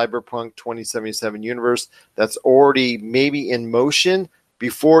of a Cyberpunk 2077 universe that's already maybe in motion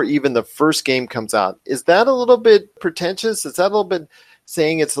before even the first game comes out? Is that a little bit pretentious? Is that a little bit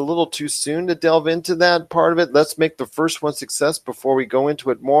saying it's a little too soon to delve into that part of it? Let's make the first one success before we go into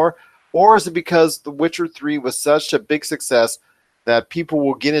it more? Or is it because The Witcher 3 was such a big success that people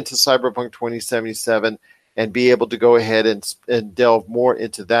will get into Cyberpunk 2077 and be able to go ahead and delve more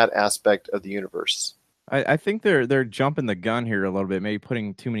into that aspect of the universe? I think they're jumping the gun here a little bit, maybe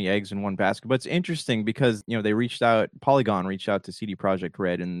putting too many eggs in one basket. But it's interesting because Polygon reached out to CD Projekt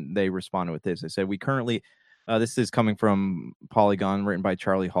Red, and they responded with this. They said, "We currently," this is coming from Polygon, written by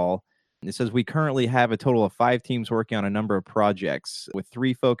Charlie Hall. It says, "We currently have a total of 5 teams working on a number of projects, with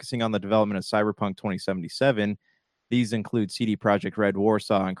 3 focusing on the development of Cyberpunk 2077. These include CD Projekt Red,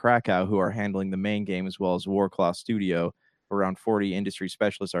 Warsaw, and Krakow, who are handling the main game, as well as Warclaw Studio. Around 40 industry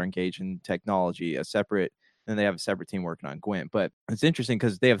specialists are engaged in technology. Then they have a separate team working on Gwent." But it's interesting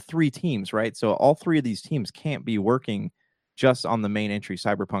because they have 3 teams, right? So all 3 of these teams can't be working just on the main entry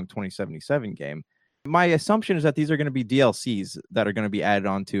Cyberpunk 2077 game. My assumption is that these are going to be DLCs that are going to be added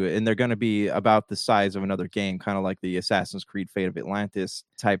onto it, and they're going to be about the size of another game, kind of like the Assassin's Creed Fate of Atlantis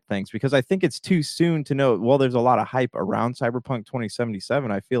type things, because I think it's too soon to know. Well, there's a lot of hype around Cyberpunk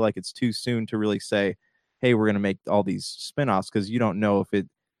 2077. I feel like it's too soon to really say, hey, we're going to make all these spin-offs, because you don't know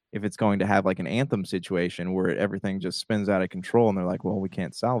if it's going to have like an Anthem situation where everything just spins out of control and they're like, well, we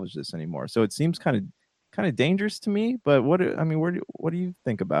can't salvage this anymore. So it seems kind of dangerous to me. But what do you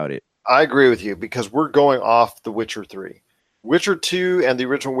think about it? I agree with you, because we're going off The Witcher 3. Witcher 2 and the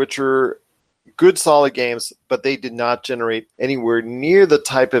original Witcher, good solid games, but they did not generate anywhere near the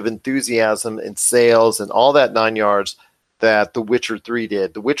type of enthusiasm and sales and all that 9 yards that The Witcher 3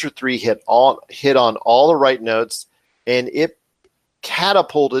 did. The Witcher 3 hit on all the right notes, and it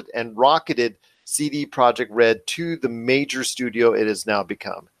catapulted and rocketed CD Projekt Red to the major studio it has now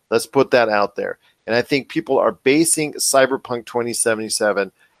become. Let's put that out there. And I think people are basing Cyberpunk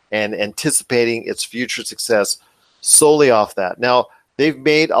 2077 and anticipating its future success solely off that. Now, they've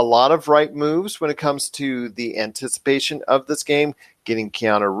made a lot of right moves when it comes to the anticipation of this game, getting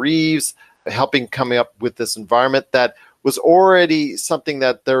Keanu Reeves, helping coming up with this environment that was already something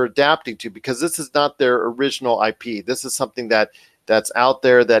that they're adapting to, because this is not their original IP. This is something that's out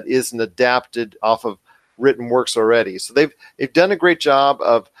there that isn't adapted off of written works already. So they've done a great job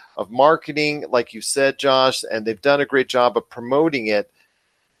of marketing, like you said, Josh, and they've done a great job of promoting it.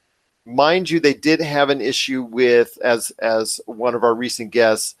 Mind you, they did have an issue with, as one of our recent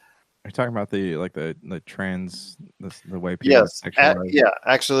guests. Are you talking about the trans, the way people Yes,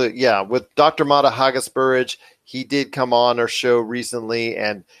 with Dr. Mata Hagas-Burridge, he did come on our show recently,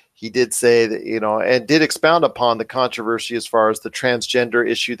 and he did say that, and did expound upon the controversy as far as the transgender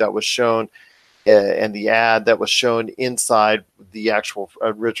issue that was shown and the ad that was shown inside the actual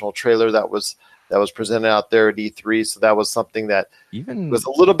original trailer that was presented out there at E3. So that was something that was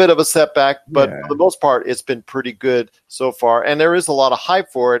a little bit of a setback, but for the most part, it's been pretty good so far. And there is a lot of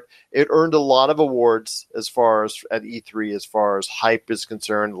hype for it. It earned a lot of awards as far as at E3, as far as hype is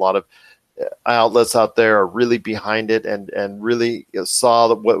concerned. A lot of outlets out there are really behind it and really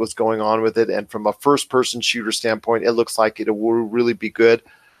saw what was going on with it. And from a first-person shooter standpoint, it looks like it will really be good.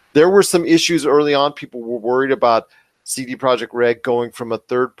 There were some issues early on. People were worried about CD Projekt Red going from a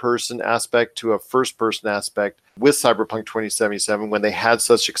third-person aspect to a first-person aspect with Cyberpunk 2077 when they had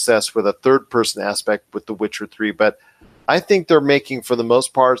such success with a third-person aspect with The Witcher 3. But I think they're making, for the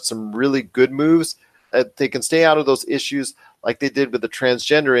most part, some really good moves. They can stay out of those issues like they did with the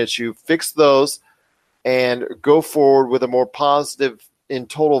transgender issue, fix those, and go forward with a more positive in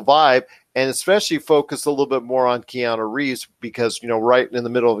total vibe, and especially focus a little bit more on Keanu Reeves, because, right in the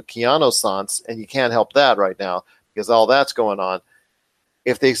middle of a Keanu-sance, and you can't help that right now, because all that's going on.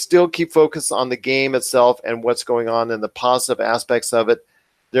 If they still keep focused on the game itself and what's going on and the positive aspects of it,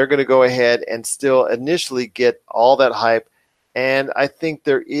 they're going to go ahead and still initially get all that hype. And I think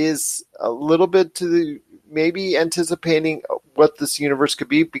there is a little bit to maybe anticipating what this universe could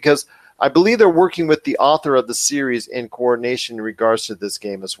be, because I believe they're working with the author of the series in coordination in regards to this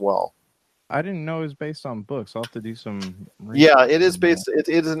game as well. I didn't know it was based on books. I'll have to do some research. Yeah, it is based. It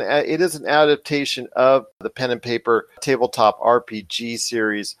is an adaptation of the pen and paper tabletop RPG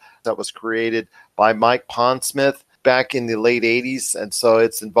series that was created by Mike Pondsmith. back in the late 80s, and so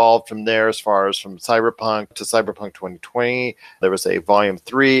it's involved from there as far as from Cyberpunk to Cyberpunk 2020. There was a Volume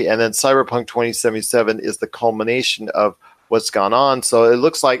 3, and then Cyberpunk 2077 is the culmination of what's gone on. So it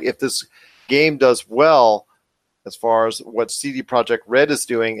looks like if this game does well, as far as what CD Projekt Red is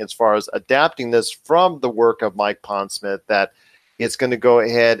doing, as far as adapting this from the work of Mike Pondsmith, that it's going to go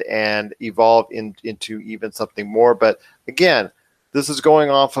ahead and evolve into even something more. But again, this is going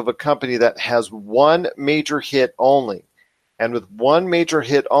off of a company that has one major hit only. And with one major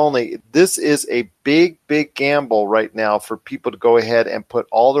hit only, this is a big, big gamble right now for people to go ahead and put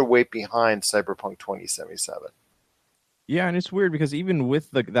all their weight behind Cyberpunk 2077. Yeah, and it's weird because even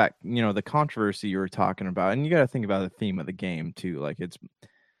with the controversy you were talking about, and you got to think about the theme of the game too. Like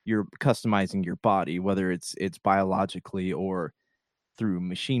you're customizing your body, whether it's biologically or through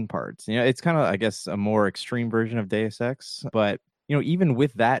machine parts. It's kind of, I guess, a more extreme version of Deus Ex. But even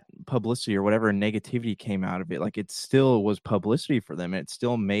with that publicity or whatever negativity came out of it, like it still was publicity for them.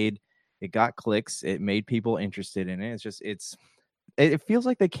 It got clicks. It made people interested in it. It feels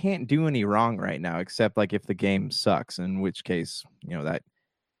like they can't do any wrong right now, except like if the game sucks, in which case,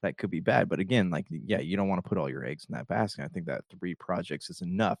 that could be bad. But again, like, yeah, you don't want to put all your eggs in that basket. I think that 3 projects is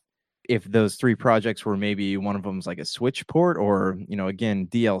enough. If those 3 projects were maybe one of them's like a Switch port or, again,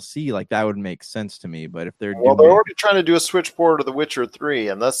 DLC, like that would make sense to me. But if they're already trying to do a Switch port of The Witcher 3,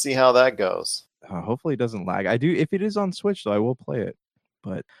 and let's see how that goes. Hopefully it doesn't lag. If it is on Switch, though, I will play it.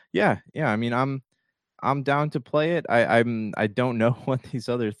 But yeah, I mean, I'm down to play it. I don't know what these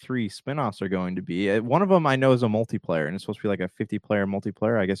other 3 spinoffs are going to be. One of them I know is a multiplayer, and it's supposed to be like a 50-player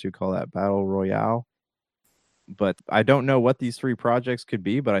multiplayer. I guess you'd call that Battle Royale. But I don't know what these 3 projects could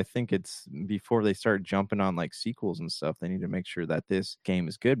be, but I think it's before they start jumping on like sequels and stuff, they need to make sure that this game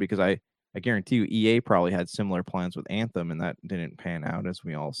is good, because I guarantee you EA probably had similar plans with Anthem, and that didn't pan out, as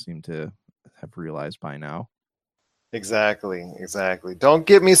we all seem to have realized by now. Exactly. Don't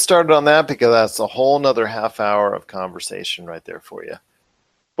get me started on that, because that's a whole nother half hour of conversation right there for you.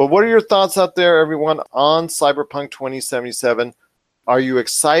 But what are your thoughts out there, everyone, on Cyberpunk 2077? Are you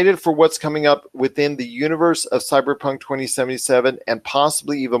excited for what's coming up within the universe of Cyberpunk 2077 and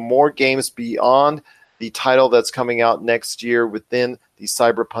possibly even more games beyond the title that's coming out next year within the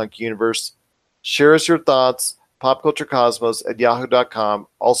Cyberpunk universe? Share us your thoughts. PopCultureCosmos@yahoo.com.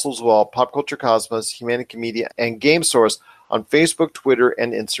 Also as well, Pop Culture Cosmos, Humanity Media, and Game Source on Facebook, Twitter,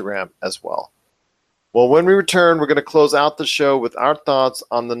 and Instagram as well. Well, when we return, we're going to close out the show with our thoughts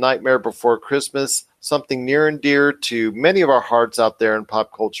on The Nightmare Before Christmas, something near and dear to many of our hearts out there in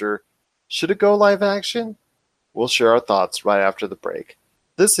pop culture. Should it go live action? We'll share our thoughts right after the break.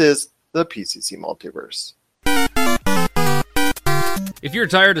 This is the PCC Multiverse. If you're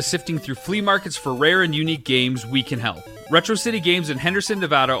tired of sifting through flea markets for rare and unique games, we can help. Retro City Games in Henderson,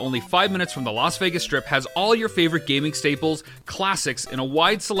 Nevada, only 5 minutes from the Las Vegas Strip, has all your favorite gaming staples, classics, and a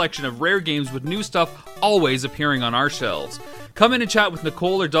wide selection of rare games with new stuff always appearing on our shelves. Come in and chat with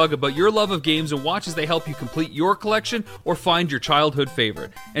Nicole or Doug about your love of games and watch as they help you complete your collection or find your childhood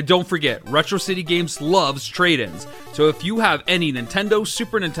favorite. And don't forget, Retro City Games loves trade-ins. So if you have any Nintendo,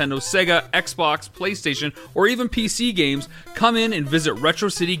 Super Nintendo, Sega, Xbox, PlayStation, or even PC games, come in and visit Retro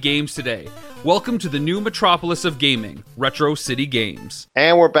City Games today. Welcome to the new metropolis of gaming, Retro City Games.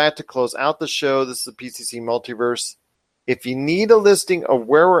 And we're back to close out the show. This is the PCC Multiverse. If you need a listing of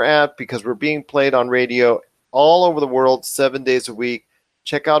where we're at, because we're being played on radio all over the world 7 days a week,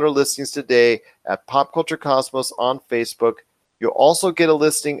 check out our listings today at Pop Culture Cosmos on Facebook. You'll also get a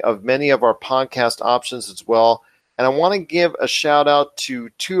listing of many of our podcast options as well. And I want to give a shout out to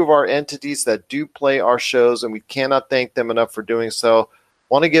 2 of our entities that do play our shows, and we cannot thank them enough for doing so.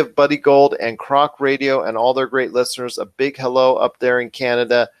 Want to give Buddy Gold and Croc Radio and all their great listeners a big hello up there in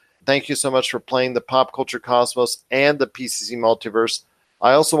Canada. Thank you so much for playing the Pop Culture Cosmos and the PCC Multiverse.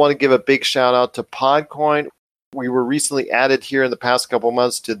 I also want to give a big shout out to Podcoin. We were recently added here in the past couple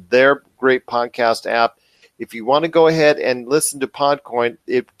months to their great podcast app. If you want to go ahead and listen to Podcoin,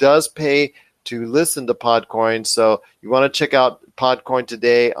 it does pay to listen to Podcoin. So you want to check out Podcoin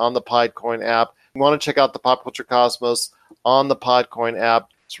today on the Podcoin app. You want to check out the Pop Culture Cosmos on the Podcoin app.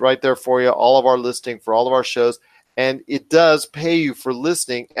 It's right there for you, all of our listing for all of our shows. And it does pay you for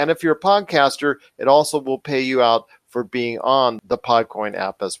listening. And if you're a podcaster, it also will pay you out for being on the Podcoin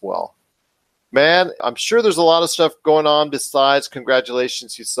app as well. Man, I'm sure there's a lot of stuff going on besides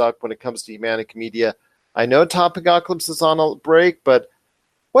Congratulations, You Suck when it comes to Humanity Media. I know Topicocalypse is on a break, but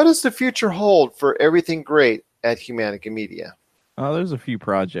what does the future hold for everything great at Humanity Media? There's a few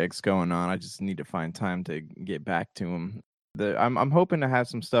projects going on. I just need to find time to get back to them. I'm hoping to have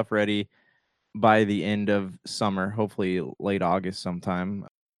some stuff ready by the end of summer, hopefully late August sometime.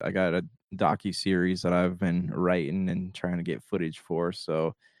 I got a docu-series that I've been writing and trying to get footage for.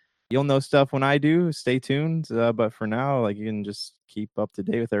 So you'll know stuff when I do. Stay tuned. But for now, like, you can just keep up to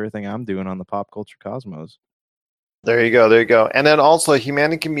date with everything I'm doing on the Pop Culture Cosmos. There you go. There you go. And then also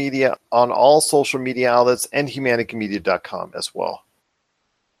Humanica Media on all social media outlets and humanicamedia.com as well.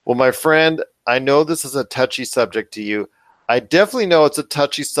 Well, my friend, I know this is a touchy subject to you. I definitely know it's a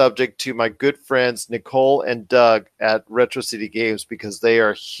touchy subject to my good friends Nicole and Doug at Retro City Games because they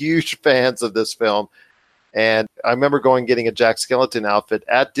are huge fans of this film. And I remember getting a Jack Skellington outfit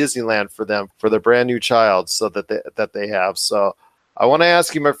at Disneyland for them for their brand new child so that they have. So I want to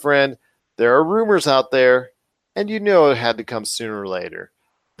ask you, my friend, there are rumors out there, and you know it had to come sooner or later,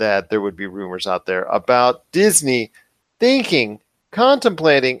 that there would be rumors out there about Disney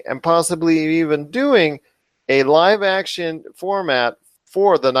contemplating, and possibly even doing a live-action format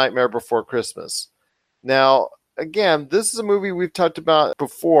for The Nightmare Before Christmas. Now, again, this is a movie we've talked about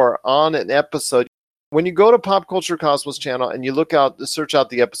before on an episode. When you go to Pop Culture Cosmos channel and you search out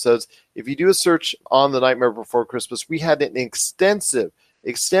the episodes, if you do a search on The Nightmare Before Christmas, we had an extensive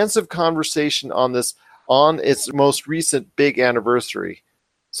conversation on this on its most recent big anniversary.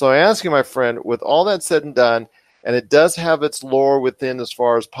 So I ask you, my friend, with all that said and done, and it does have its lore within as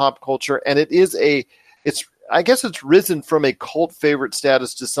far as pop culture, and I guess it's risen from a cult favorite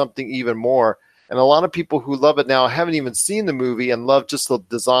status to something even more. And a lot of people who love it now haven't even seen the movie and love just the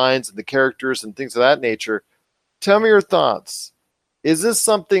designs and the characters and things of that nature. Tell me your thoughts. Is this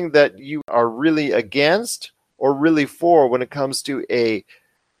something that you are really against or really for when it comes to a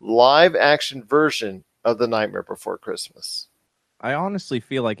live action version of The Nightmare Before Christmas? I honestly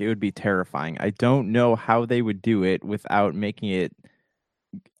feel like it would be terrifying. I don't know how they would do it without making it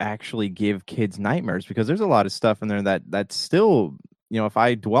actually give kids nightmares, because there's a lot of stuff in there that still, if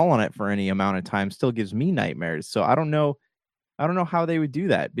I dwell on it for any amount of time, still gives me nightmares. So I don't know how they would do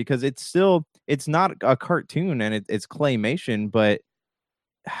that, because it's not a cartoon and it's claymation, but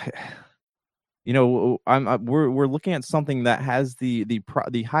we're looking at something that has the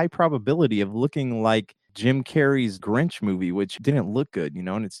high probability of looking like Jim Carrey's Grinch movie, which didn't look good,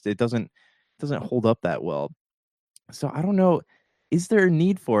 and it doesn't hold up that well. So I don't know. Is there a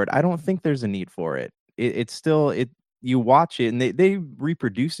need for it? I don't think there's a need for it. You watch it and they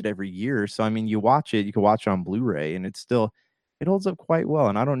reproduce it every year. So I mean, you can watch it on Blu-ray and it holds up quite well.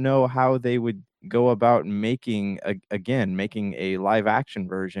 And I don't know how they would go about making a live action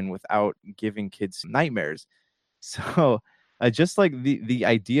version without giving kids nightmares. So just like the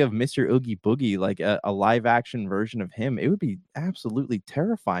idea of Mr. Oogie Boogie, like a live action version of him, it would be absolutely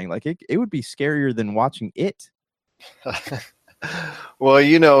terrifying. Like it would be scarier than watching it. Well,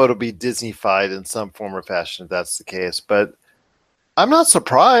 it'll be Disney-fied in some form or fashion if that's the case. But I'm not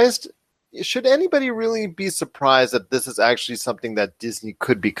surprised. Should anybody really be surprised that this is actually something that Disney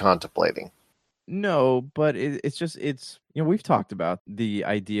could be contemplating? No, but it's we've talked about the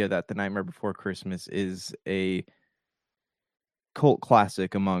idea that The Nightmare Before Christmas is a cult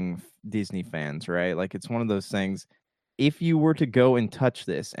classic among Disney fans, right? Like, it's one of those things. If you were to go and touch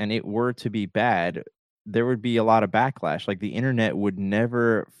this and it were to be bad, there would be a lot of backlash. Like, the internet would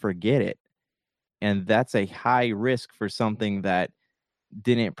never forget it. And that's a high risk for something that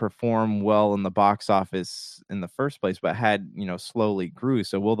didn't perform well in the box office in the first place, but had, slowly grew.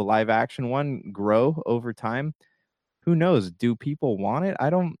 So will the live action one grow over time? Who knows? Do people want it?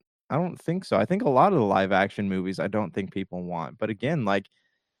 I don't think so. I think a lot of the live action movies, I don't think people want. But again, like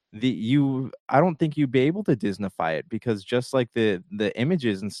I don't think you'd be able to Disneyfy it, because just like the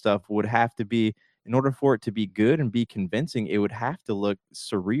images and stuff would have to be, in order for it to be good and be convincing, it would have to look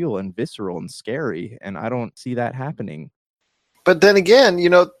surreal and visceral and scary. And I don't see that happening. But then again,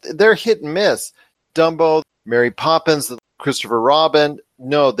 they're hit and miss. Dumbo, Mary Poppins, Christopher Robin,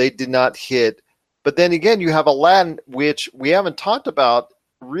 no, they did not hit. But then again, you have Aladdin, which we haven't talked about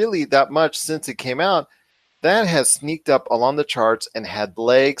really that much since it came out. That has sneaked up along the charts and had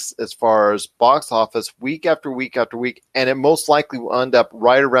legs as far as box office week after week after week, and it most likely will end up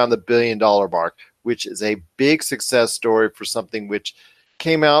right around the $1 billion mark, which is a big success story for something which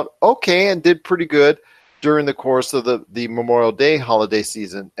came out okay and did pretty good during the course of the Memorial Day holiday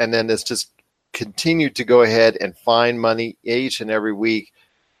season, and then it's just continued to go ahead and find money each and every week.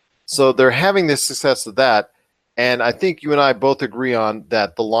 So they're having the success of that. And I think you and I both agree on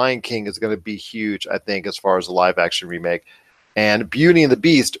that The Lion King is going to be huge, I think, as far as a live-action remake. And Beauty and the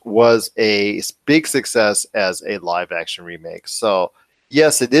Beast was a big success as a live-action remake. So,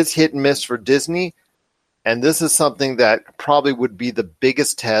 yes, it is hit and miss for Disney. And this is something that probably would be the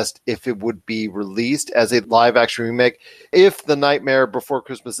biggest test if it would be released as a live-action remake. If The Nightmare Before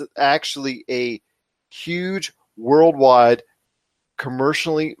Christmas is actually a huge worldwide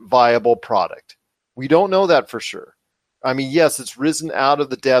commercially viable product. We don't know that for sure. I mean, yes, it's risen out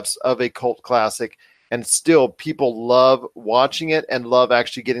of the depths of a cult classic, and still people love watching it and love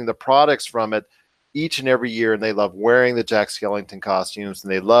actually getting the products from it each and every year, and they love wearing the Jack Skellington costumes,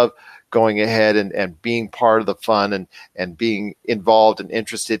 and they love going ahead and being part of the fun and being involved and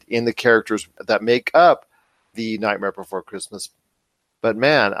interested in the characters that make up the Nightmare Before Christmas. But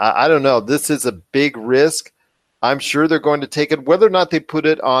man, I don't know. This is a big risk. I'm sure they're going to take it, whether or not they put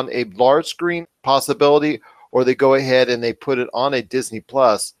it on a large screen possibility or they go ahead and they put it on a Disney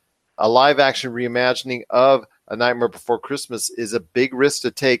Plus. A live action reimagining of A Nightmare Before Christmas is a big risk to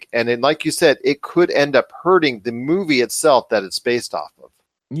take. And then, like you said, it could end up hurting the movie itself that it's based off of.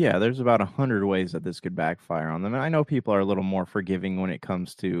 Yeah, there's about 100 ways that this could backfire on them. And I know people are a little more forgiving when it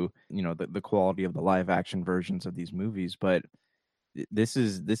comes to, the quality of the live action versions of these movies, but this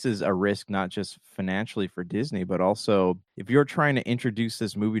is a risk not just financially for Disney, but also if you're trying to introduce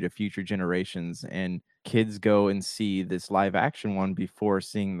this movie to future generations and kids go and see this live action one before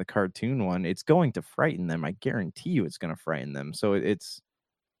seeing the cartoon one, it's going to frighten them. I guarantee you it's going to frighten them. So it's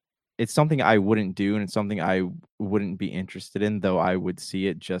something I wouldn't do, and it's something I wouldn't be interested in, though I would see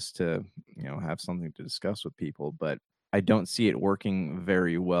it just to, have something to discuss with people, but I don't see it working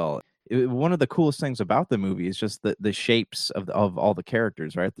very well. One of the coolest things about the movie is just the shapes of all the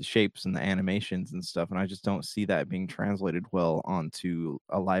characters, right? The shapes and the animations and stuff. And I just don't see that being translated well onto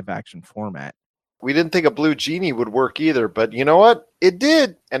a live action format. We didn't think a Blue Genie would work either, but you know what? It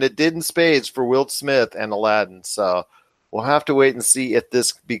did. And it did in spades for Will Smith and Aladdin. So we'll have to wait and see if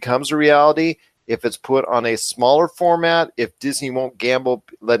this becomes a reality, if it's put on a smaller format, if Disney won't gamble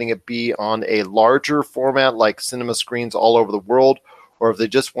letting it be on a larger format like cinema screens all over the world, or if they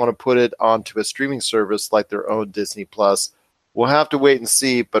just want to put it onto a streaming service like their own Disney Plus. We'll have to wait and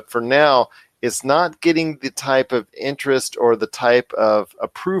see. But for now, it's not getting the type of interest or the type of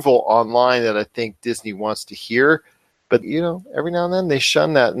approval online that I think Disney wants to hear. But, every now and then they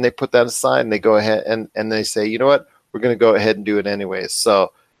shun that and they put that aside and they go ahead and they say, you know what, we're going to go ahead and do it anyways.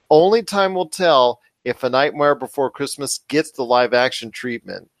 So only time will tell if A Nightmare Before Christmas gets the live action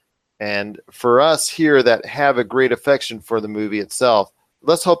treatment. And for us here that have a great affection for the movie itself,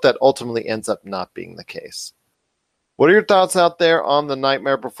 let's hope that ultimately ends up not being the case. What are your thoughts out there on The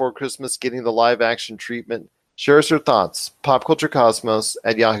Nightmare Before Christmas getting the live action treatment? Share us your thoughts.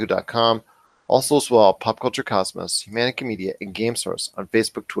 PopCultureCosmos@yahoo.com. Also as well, Pop Culture Cosmos, Humanica Media, and Game Source on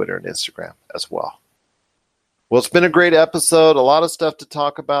Facebook, Twitter, and Instagram as well. Well, it's been a great episode. A lot of stuff to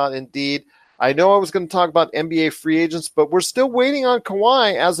talk about indeed. I know I was going to talk about NBA free agents, but we're still waiting on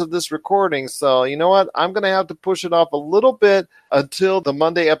Kawhi as of this recording. So you know what? I'm going to have to push it off a little bit until the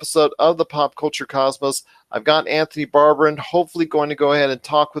Monday episode of the Pop Culture Cosmos. I've got Anthony Barberin hopefully going to go ahead and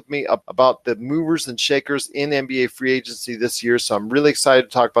talk with me about the movers and shakers in NBA free agency this year. So I'm really excited to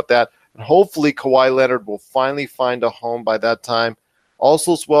talk about that. And hopefully Kawhi Leonard will finally find a home by that time.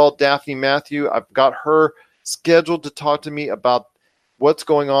 Also as well, Daphne Matthew, I've got her scheduled to talk to me about what's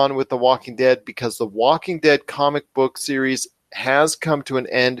going on with The Walking Dead, because The Walking Dead comic book series has come to an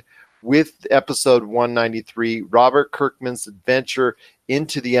end with episode 193. Robert Kirkman's adventure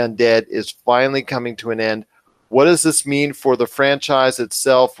into the undead is finally coming to an end. What does this mean for the franchise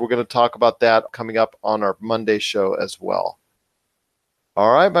itself? We're going to talk about that coming up on our Monday show as well.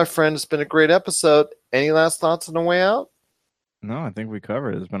 All right, my friend, it's been a great episode. Any last thoughts on the way out? No, I think we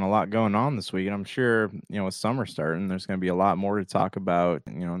covered it. There's been a lot going on this week, and I'm sure, with summer starting, there's going to be a lot more to talk about,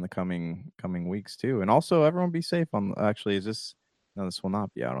 in the coming weeks too. And also, everyone be safe on. Actually, this will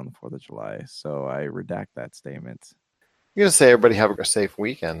not be out on the 4th of July, so I redact that statement. You're gonna say everybody have a safe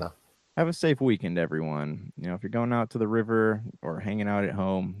weekend, though. Have a safe weekend, everyone. If you're going out to the river or hanging out at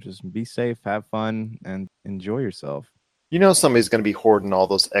home, just be safe, have fun, and enjoy yourself. Somebody's going to be hoarding all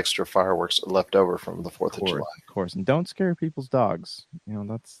those extra fireworks left over from the 4th of July. Of course. And don't scare people's dogs.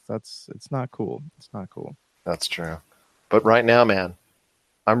 It's not cool. It's not cool. That's true. But right now, man,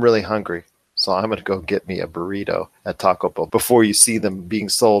 I'm really hungry. So I'm going to go get me a burrito at Taco Bell before you see them being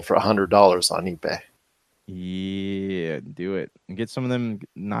sold for $100 on eBay. Yeah, do it. And get some of them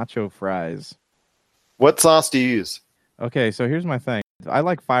nacho fries. What sauce do you use? Okay, so here's my thing. I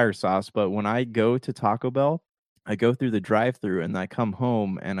like fire sauce, but when I go to Taco Bell, I go through the drive-thru and I come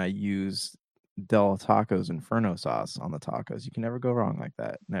home and I use Del Taco's Inferno sauce on the tacos. You can never go wrong like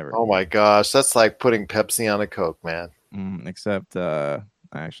that. Never. Oh my gosh, that's like putting Pepsi on a Coke, man. Except,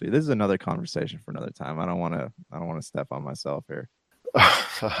 actually, this is another conversation for another time. I don't want to step on myself here.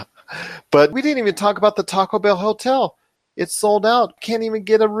 But we didn't even talk about the Taco Bell hotel. It's sold out. Can't even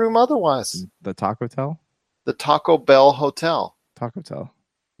get a room otherwise. The Taco Bell? The Taco Bell hotel. Taco Bell.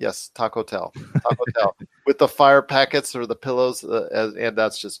 Yes, Taco Tell. Taco Tell. With the fire packets or the pillows, and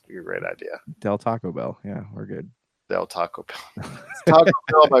that's just a great idea. Del Taco Bell. Yeah, we're good. Del Taco Bell. Taco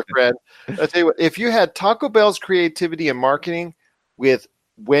Bell, my friend. I'll tell you what, if you had Taco Bell's creativity and marketing with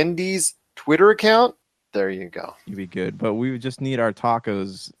Wendy's Twitter account, there you go. You'd be good. But we would just need our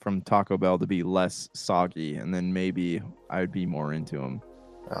tacos from Taco Bell to be less soggy, and then maybe I'd be more into them.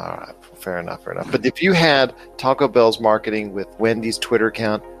 All right, fair enough. But if you had Taco Bell's marketing with Wendy's Twitter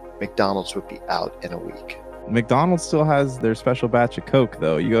account, McDonald's would be out in a week. McDonald's still has their special batch of Coke,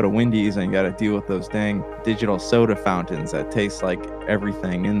 though. You go to Wendy's and you got to deal with those dang digital soda fountains that taste like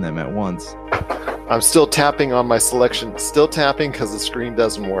everything in them at once. I'm still tapping on my selection. Still tapping because the screen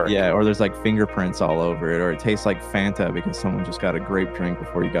doesn't work. Yeah, or there's like fingerprints all over it, or it tastes like Fanta because someone just got a grape drink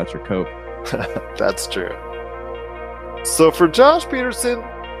before you got your Coke. That's true. So for Josh Peterson,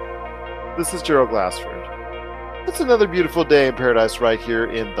 this is Gerald Glassford. It's another beautiful day in paradise right here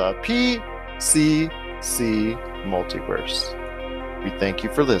in the PCC Multiverse. We thank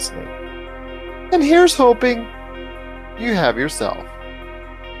you for listening. And here's hoping you have yourself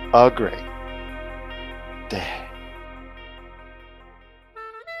a great day.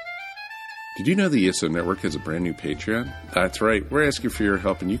 Did you know the ESO Network has a brand new Patreon? That's right, we're asking for your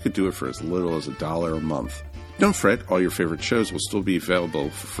help, and you could do it for as little as $1 a month. Don't fret, all your favorite shows will still be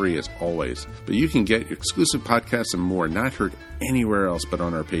available for free as always, but you can get exclusive podcasts and more not heard anywhere else but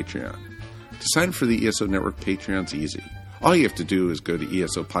on our Patreon. To sign for the ESO Network Patreon's easy. All you have to do is go to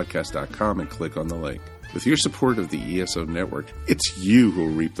esopodcast.com and click on the link. With your support of the ESO Network, it's you who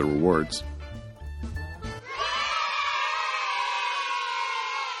will reap the rewards.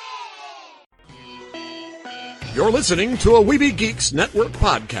 You're listening to a Weeby Geeks Network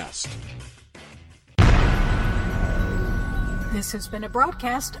podcast. This has been a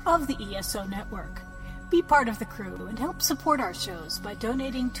broadcast of the ESO Network. Be part of the crew and help support our shows by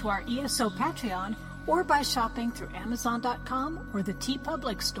donating to our ESO Patreon or by shopping through Amazon.com or the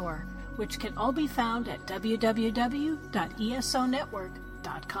TeePublic store, which can all be found at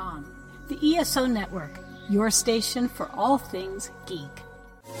www.esonetwork.com. The ESO Network, your station for all things geek.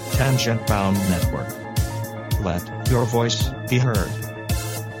 Tangent Bound Network. Let your voice be heard.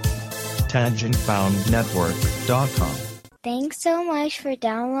 TangentBoundNetwork.com. Thanks so much for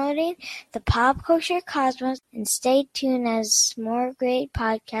downloading the Pop Culture Cosmos, and stay tuned as more great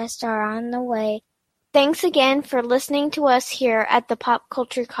podcasts are on the way. Thanks again for listening to us here at the Pop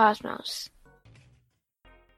Culture Cosmos.